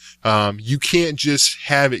something. You can't just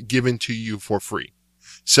have it given to you for free.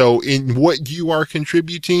 So in what you are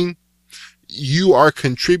contributing,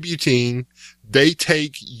 they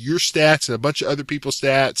take your stats and a bunch of other people's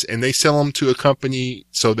stats and they sell them to a company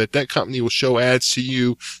so that company will show ads to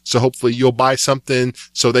you. So hopefully you'll buy something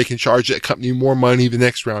so they can charge that company more money the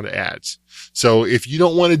next round of ads. So if you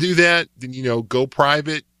don't want to do that, then, go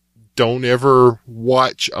private. Don't ever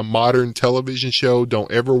watch a modern television show. Don't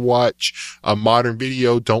ever watch a modern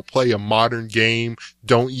video. Don't play a modern game.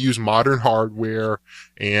 Don't use modern hardware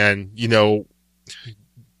and,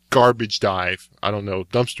 garbage dive.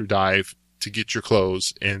 Dumpster dive to get your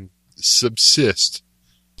clothes and subsist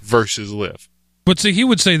versus live. But see, he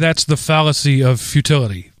would say that's the fallacy of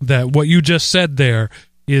futility, that what you just said there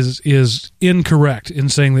is incorrect in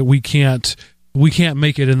saying that we can't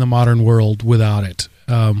make it in the modern world without it.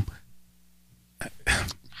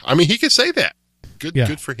 He could say that.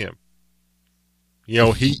 Good for him.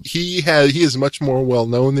 He is much more well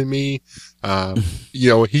known than me.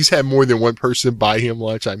 He's had more than one person buy him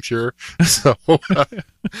lunch, I'm sure. So,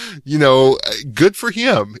 good for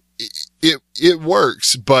him. It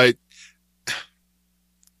works, but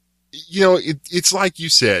it's like you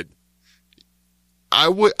said. I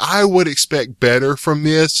would expect better from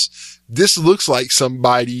this. This looks like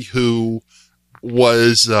somebody who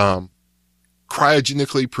was,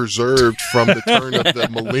 cryogenically preserved from the turn of the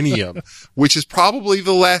millennium, which is probably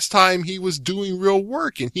the last time he was doing real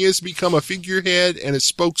work, and he has become a figurehead and a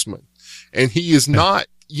spokesman. And he is not,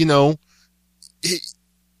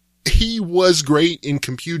 he was great in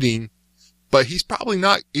computing, but he's probably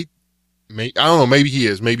not, I don't know, maybe he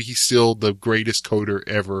is. Maybe he's still the greatest coder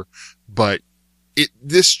ever, but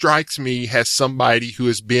this strikes me as somebody who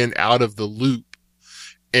has been out of the loop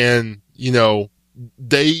and,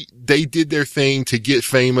 they did their thing to get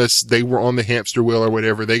famous. They were on the hamster wheel or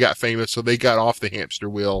whatever. They got famous, so they got off the hamster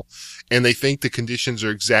wheel, and they think the conditions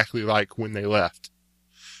are exactly like when they left.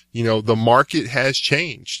 The market has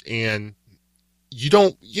changed, and you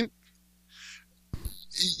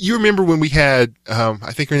remember when we had,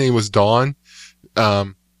 I think her name was Dawn,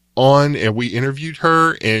 on, and we interviewed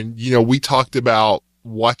her, and, we talked about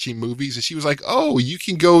watching movies, and she was like, oh, you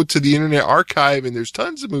can go to the Internet Archive and there's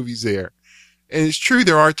tons of movies there. And it's true,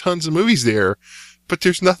 there are tons of movies there, but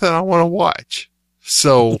there's nothing I want to watch.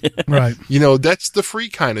 So, right. That's the free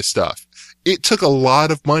kind of stuff. It took a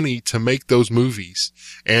lot of money to make those movies.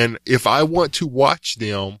 And if I want to watch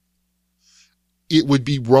them, it would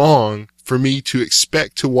be wrong for me to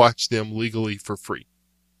expect to watch them legally for free.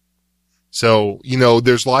 So,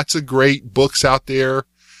 there's lots of great books out there.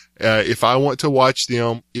 If I want to watch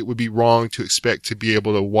them, it would be wrong to expect to be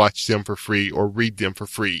able to watch them for free or read them for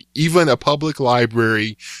free. Even a public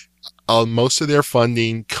library, most of their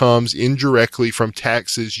funding comes indirectly from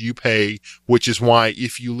taxes you pay, which is why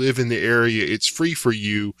if you live in the area, it's free for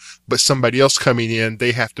you, but somebody else coming in,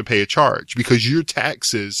 they have to pay a charge because your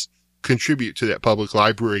taxes contribute to that public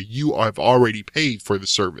library. You have already paid for the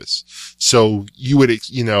service. So you would,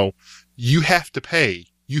 you have to pay.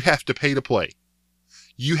 You have to pay to play.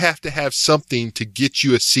 You have to have something to get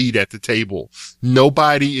you a seat at the table.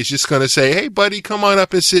 Nobody is just going to say, hey, buddy, come on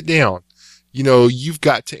up and sit down. You know, you've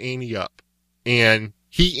got to ante up. And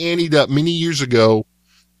he anteed up many years ago,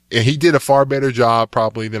 and he did a far better job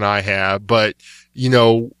probably than I have. But, you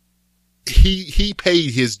know, he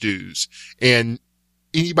paid his dues. And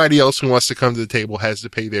anybody else who wants to come to the table has to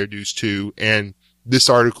pay their dues too. And this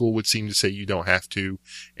article would seem to say you don't have to.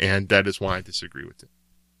 And that is why I disagree with it.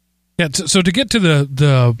 Yeah, so to get to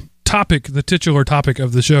the topic, the titular topic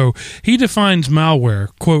of the show, he defines malware.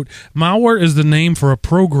 Quote, malware is the name for a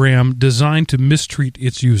program designed to mistreat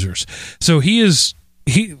its users. So he's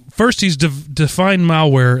defined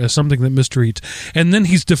malware as something that mistreats, and then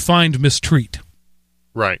he's defined mistreat.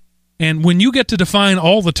 Right. And when you get to define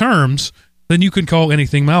all the terms, then you can call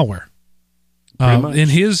anything malware. In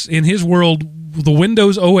his world, the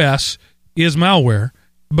Windows OS is malware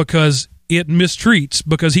because it mistreats,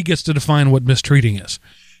 because he gets to define what mistreating is.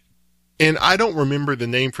 And I don't remember the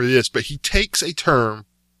name for this, but he takes a term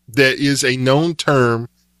that is a known term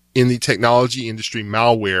in the technology industry,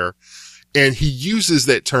 malware, and he uses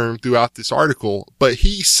that term throughout this article, but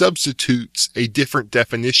he substitutes a different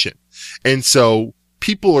definition. And so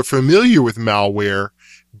people are familiar with malware,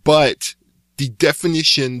 but the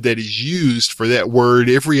definition that is used for that word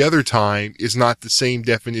every other time is not the same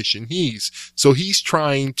definition so he's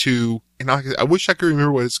trying to, and I wish I could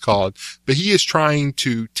remember what it's called, but he is trying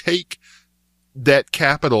to take that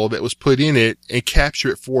capital that was put in it and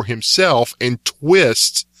capture it for himself and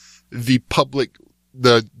twist the public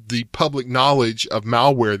knowledge of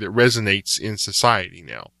malware that resonates in society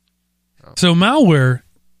now. So malware,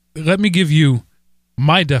 let me give you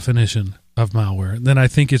my definition of malware, then I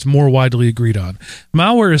think it's more widely agreed on.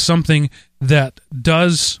 Malware is something that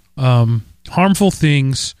does harmful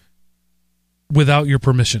things without your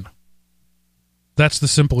permission. That's the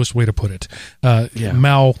simplest way to put it.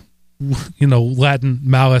 Mal, Latin,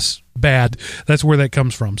 malice, bad. That's where that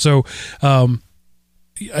comes from. So a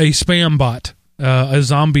spam bot, a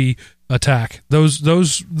zombie attack,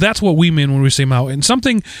 that's what we mean when we say malware. And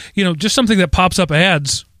something, just something that pops up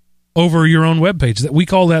ads over your own webpage, that we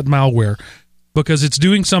call that malware because it's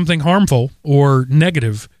doing something harmful or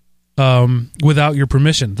negative without your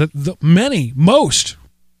permission. But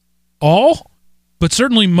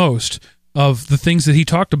certainly most of the things that he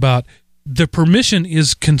talked about, the permission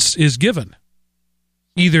is given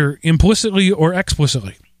either implicitly or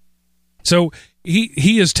explicitly. So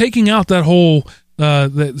he is taking out that whole.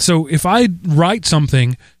 So if I write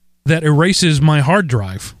something that erases my hard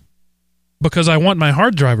drive because I want my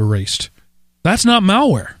hard drive erased, that's not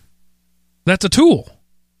malware. That's a tool.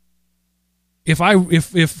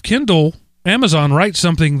 If Kindle, Amazon writes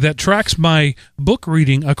something that tracks my book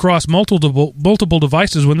reading across multiple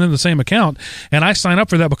devices within the same account, and I sign up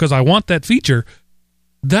for that because I want that feature,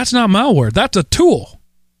 that's not malware. That's a tool.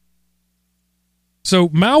 So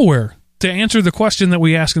malware, to answer the question that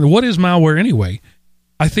we ask, what is malware anyway?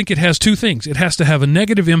 I think it has two things. It has to have a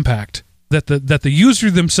negative impact that the user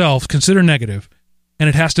themselves consider negative, and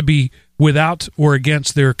it has to be without or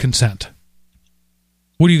against their consent.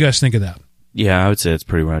 What do you guys think of that? Yeah, I would say it's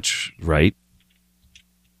pretty much right.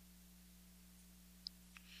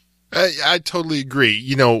 I totally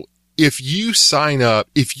agree. If you sign up,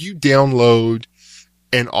 if you download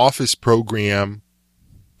an Office program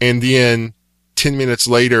and then 10 minutes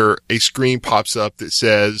later a screen pops up that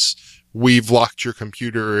says, we've locked your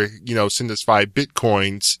computer, send us 5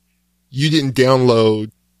 Bitcoins, you didn't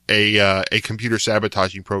download a computer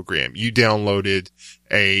sabotaging program. You downloaded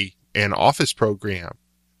an Office program.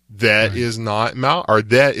 That is not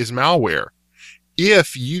that is malware.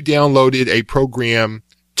 If you downloaded a program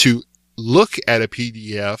to look at a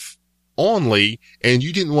PDF only and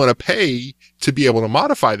you didn't want to pay to be able to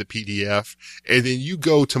modify the PDF, and then you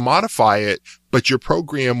go to modify it, but your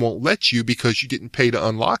program won't let you because you didn't pay to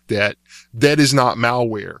unlock that is not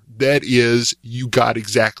malware. That is, you got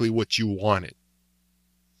exactly what you wanted.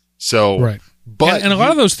 So, right. But and a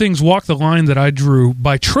lot of those things walk the line that I drew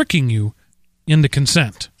by tricking you into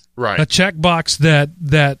consent. Right. A checkbox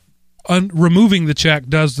that removing the check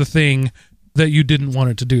does the thing that you didn't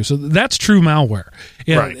want it to do. So that's true malware.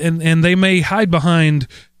 And, right. and they may hide behind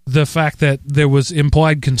the fact that there was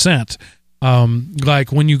implied consent.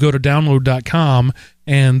 Like when you go to download.com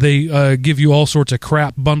and they give you all sorts of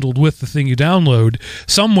crap bundled with the thing you download,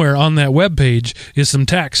 somewhere on that web page is some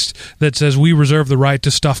text that says we reserve the right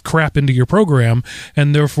to stuff crap into your program,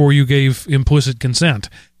 and therefore you gave implicit consent.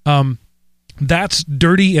 That's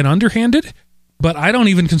dirty and underhanded, but I don't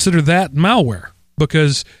even consider that malware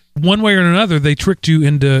because one way or another they tricked you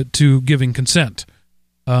into giving consent.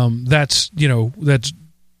 that's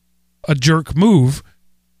a jerk move,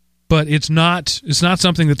 but it's not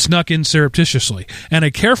something that's snuck in surreptitiously. And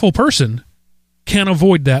a careful person can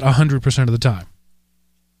avoid that 100% of the time.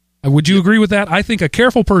 Would you agree with that? I think a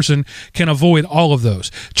careful person can avoid all of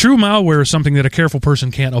those. True malware is something that a careful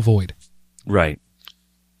person can't avoid. Right.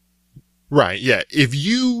 Right, yeah. If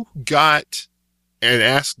you got an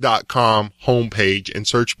ask.com homepage and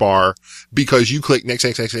search bar because you clicked next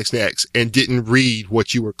and didn't read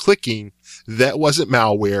what you were clicking, that wasn't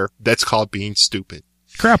malware. That's called being stupid.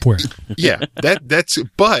 Crapware. Yeah,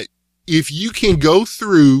 but if you can go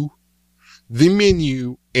through the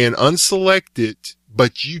menu and unselect it,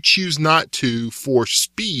 but you choose not to for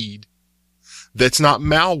speed, that's not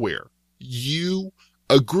malware. You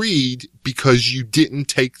agreed because you didn't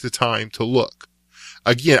take the time to look.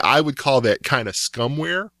 Again, I would call that kind of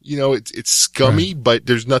scumware. It's scummy, right. But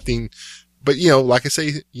there's nothing, but like I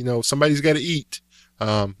say, somebody's got to eat.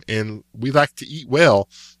 And we like to eat well.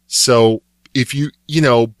 So if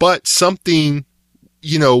but something,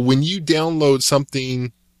 when you download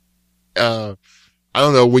something, I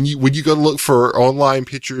don't know, when you go to look for online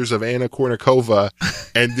pictures of Anna Kournikova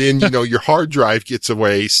and then, your hard drive gets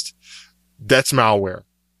erased, that's malware.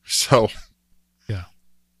 So. Yeah.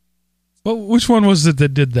 Well, which one was it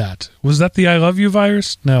that did that? Was that the I Love You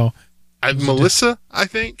virus? No. Melissa, I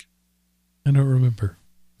think. I don't remember.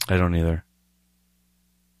 I don't either.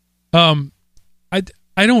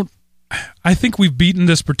 I think we've beaten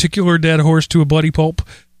this particular dead horse to a bloody pulp.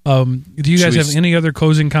 Do you guys have any other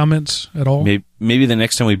closing comments at all? Maybe the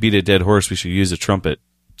next time we beat a dead horse, we should use a trumpet.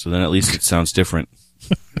 So then at least it sounds different.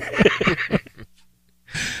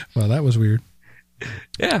 Well, that was weird.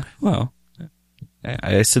 Yeah, well,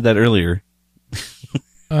 I said that earlier.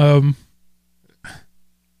 Okay,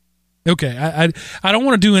 I don't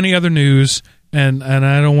want to do any other news, and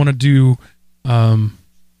I don't want to do. I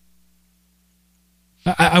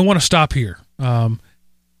want to stop here. And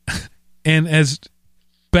as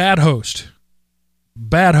bad host,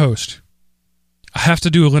 I have to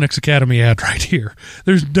do a Linux Academy ad right here.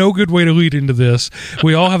 There's no good way to lead into this.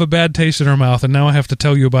 We all have a bad taste in our mouth, and now I have to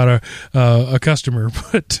tell you about a customer.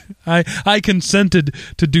 But I consented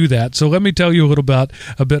to do that. So let me tell you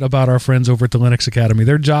a bit about our friends over at the Linux Academy.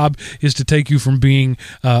 Their job is to take you from being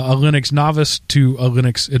a Linux novice to a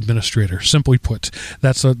Linux administrator. Simply put,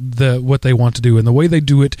 that's what they want to do, and the way they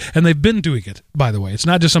do it, and they've been doing it. By the way, it's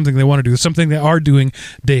not just something they want to do; it's something they are doing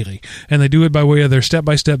daily, and they do it by way of their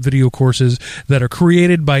step-by-step video courses that are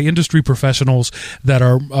created by industry professionals that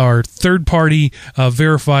are third-party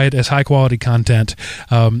verified as high-quality content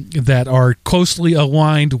that are closely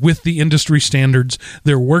aligned with the industry standards.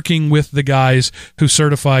 They're working with the guys who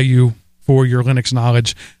certify you for your Linux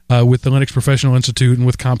knowledge with the Linux Professional Institute and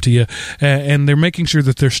with CompTIA, and they're making sure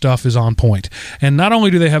that their stuff is on point. And not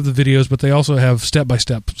only do they have the videos, but they also have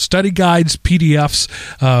step-by-step study guides, PDFs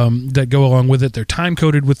that go along with it. They're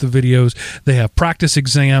time-coded with the videos. They have practice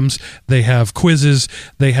exams. They have quizzes.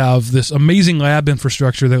 They have this amazing lab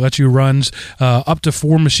infrastructure that lets you run up to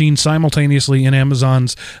 4 machines simultaneously in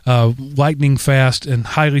Amazon's lightning-fast and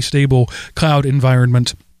highly stable cloud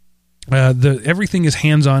environment. Everything is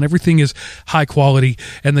hands-on, everything is high quality,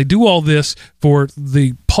 and they do all this for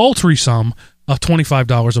the paltry sum of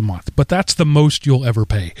 $25 a month. But that's the most you'll ever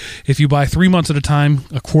pay. If you buy 3 months at a time,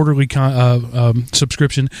 a quarterly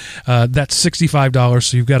subscription, that's $65.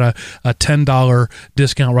 So you've got a $10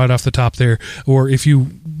 discount right off the top there. Or if you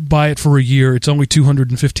buy it for a year, it's only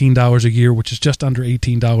 $215 a year, which is just under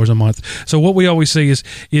 $18 a month. So what we always say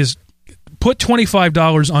is put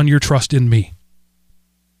 $25 on your trust in me,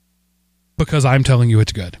 because I'm telling you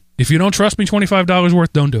it's good. If you don't trust me $25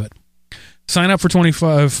 worth, don't do it. Sign up for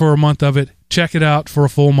 $25 for a month of it. Check it out for a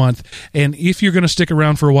full month. And if you're going to stick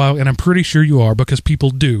around for a while, and I'm pretty sure you are because people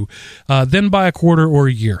do, then buy a quarter or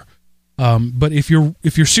a year. But if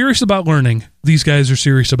you're serious about learning, these guys are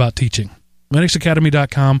serious about teaching.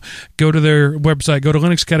 LinuxAcademy.com. Go to their website. Go to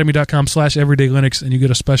linuxacademy.com/everydaylinux, and you get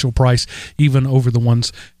a special price, even over the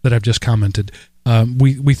ones that I've just commented.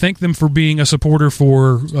 We thank them for being a supporter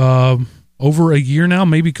for over a year now,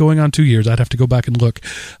 maybe going on 2 years. I'd have to go back and look.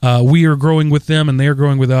 We are growing with them, and they are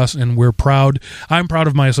growing with us, and we're proud. I'm proud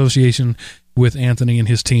of my association with Anthony and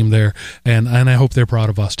his team there, and I hope they're proud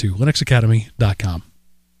of us too. LinuxAcademy.com.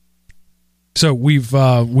 So we've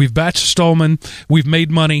batched Stallman. We've made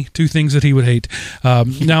money, 2 things that he would hate.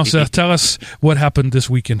 Now, Seth, tell us what happened this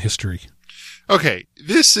week in history. Okay,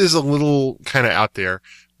 this is a little kind of out there.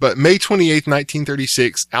 But May 28th,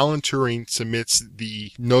 1936, Alan Turing submits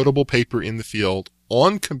the notable paper in the field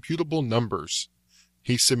on computable numbers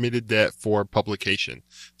he submitted that for publication.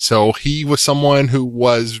 So he was someone who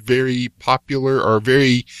was very popular or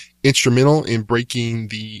very instrumental in breaking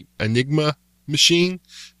the Enigma machine.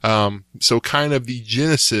 So kind of the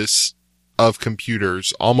genesis of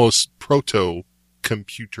computers, almost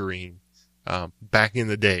proto-computering, back in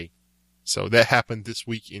the day. So that happened this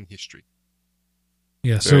week in history.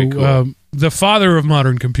 Yeah. Very So cool. the father of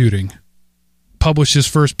modern computing published his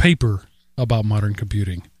first paper about modern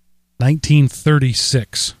computing,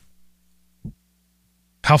 1936.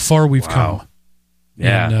 How far we've come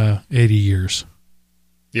in 80 years.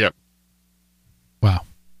 Yep. Wow.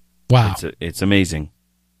 It's amazing.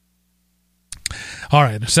 All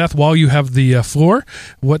right, Seth, while you have the floor,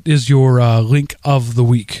 what is your link of the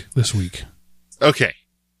week this week? Okay.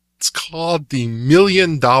 It's called the $1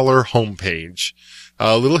 Million Homepage.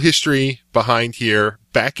 A little history behind here.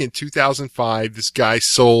 Back in 2005, this guy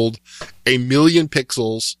sold 1 million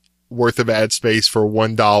pixels worth of ad space for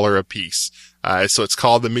 $1 a piece. So it's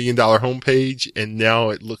called the $1 Million Homepage, and now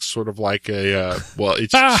it looks sort of like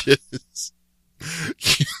it's just,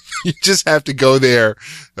 you just have to go there,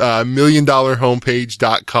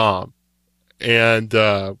 $1milliondollarhomepage.com. And,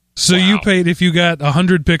 So wow. you paid, if you got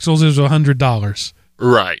 100 pixels, it was $100.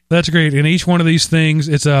 Right. That's great. And each one of these things,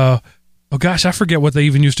 it's I forget what they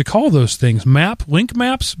even used to call those things. Link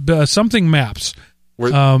maps, something maps.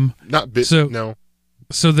 Not bit, so- no.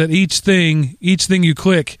 So that each thing you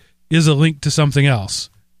click is a link to something else.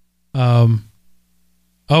 And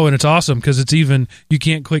it's awesome because it's even, you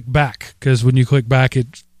can't click back because when you click back,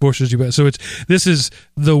 it pushes you back. So this is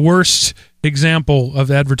the worst example of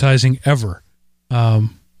advertising ever.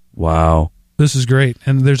 Wow. This is great.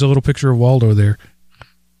 And there's a little picture of Waldo there.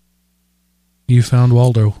 You found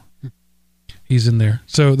Waldo. He's in there.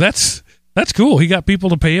 So that's cool. He got people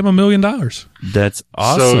to pay him $1 million. That's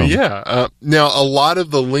awesome. So yeah, now a lot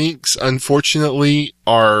of the links, unfortunately,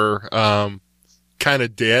 are kind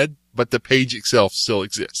of dead, but the page itself still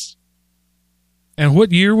exists. And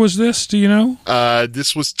what year was this? Do you know?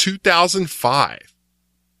 This was 2005.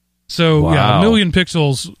 So yeah, Wow. 1 million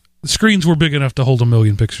pixels. The screens were big enough to hold 1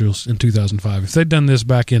 million pixels in 2005. If they'd done this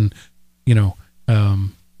back in,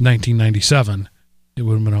 1997, it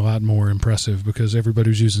would have been a lot more impressive because everybody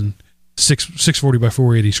was using 640 by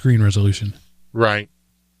 480 screen resolution. Right.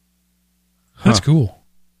 That's cool.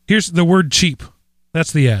 Here's the word cheap.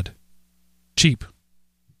 That's the ad. Cheap.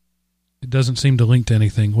 It doesn't seem to link to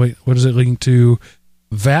anything. Wait, what does it link to?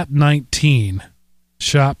 VAT19.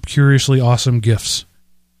 Shop curiously awesome gifts.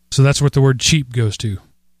 So that's what the word cheap goes to.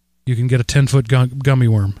 You can get a 10-foot gummy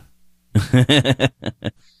worm.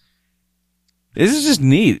 This is just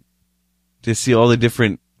neat to see all the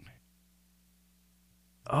different.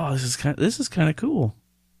 Oh, this is kind of cool.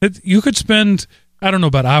 You could spend, I don't know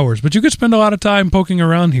about hours, but you could spend a lot of time poking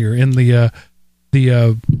around here in the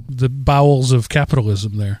bowels of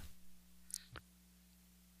capitalism there.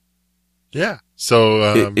 Yeah.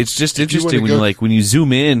 So It's just if you wanna interesting go- when you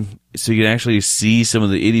zoom in, so you can actually see some of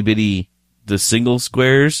the itty bitty, the single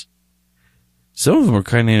squares. Some of them are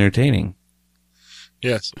kind of entertaining.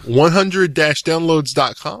 yes,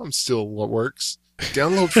 100-downloads.com still works.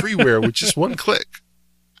 Download freeware with just one click.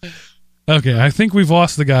 Okay, I think we've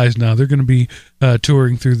lost the guys now. They're going to be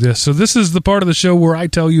touring through this. So this is the part of the show where I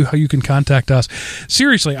tell you how you can contact us.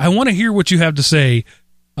 Seriously, I want to hear what you have to say.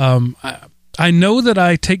 I know that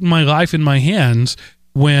I take my life in my hands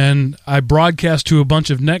when I broadcast to a bunch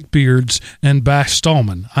of neckbeards and bash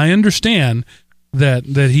Stallman. I understand that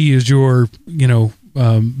he is your,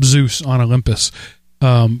 Zeus on Olympus.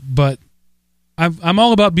 But I'm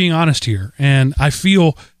all about being honest here, and I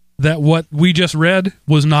feel that what we just read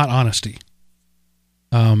was not honesty.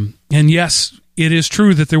 And yes, it is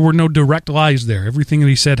true that there were no direct lies there. Everything that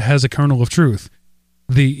he said has a kernel of truth.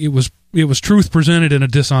 It was truth presented in a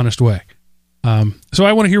dishonest way. So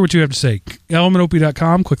I want to hear what you have to say.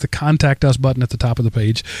 elementop.com, click the Contact Us button at the top of the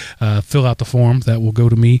page. Fill out the form. That will go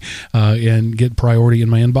to me and get priority in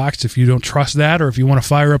my inbox. If you don't trust that, or if you want to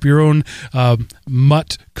fire up your own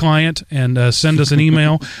mutt client and send us an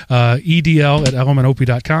email,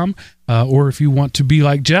 edl@elementop.com. Or if you want to be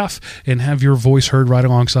like Jeff and have your voice heard right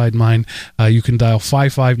alongside mine, you can dial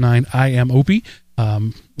 559-IAM-OPI.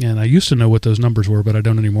 And I used to know what those numbers were, but I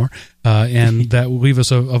don't anymore. And that will leave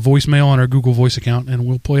us a voicemail on our Google Voice account, and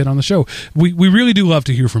we'll play it on the show. We really do love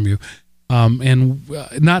to hear from you. And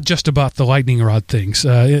not just about the lightning rod things.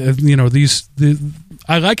 I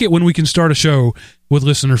like it when we can start a show with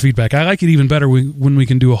listener feedback. I like it even better when we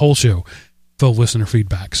can do a whole show full of listener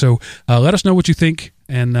feedback. So let us know what you think.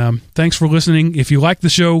 And thanks for listening. If you like the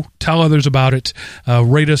show, tell others about it.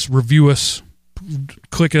 Rate us, review us,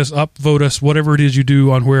 click us, upvote us, whatever it is you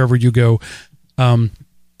do on wherever you go.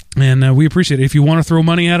 And we appreciate it. If you want to throw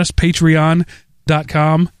money at us,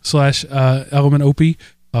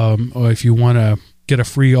 patreon.com/elementop. Or if you want to get a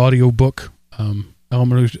free audio book,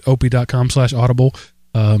 elementop.com/audible.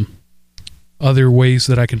 Other ways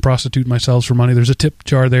that I can prostitute myself for money. There's a tip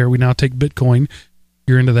jar there. We now take Bitcoin.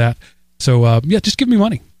 You're into that. So, just give me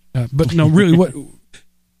money. But no, really,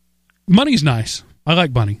 money's nice. I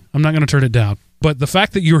like money. I'm not going to turn it down. But the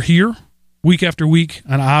fact that you're here week after week,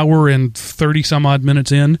 an hour and 30 some odd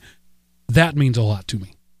minutes in, that means a lot to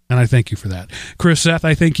me. And I thank you for that. Chris, Seth,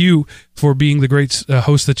 I thank you for being the great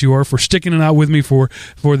host that you are, for sticking it out with me, for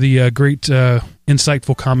the great,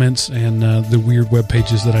 insightful comments and the weird web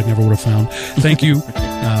pages that I never would have found. Thank you.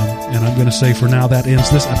 And I'm going to say for now that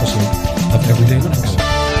ends this episode of Everyday Linux.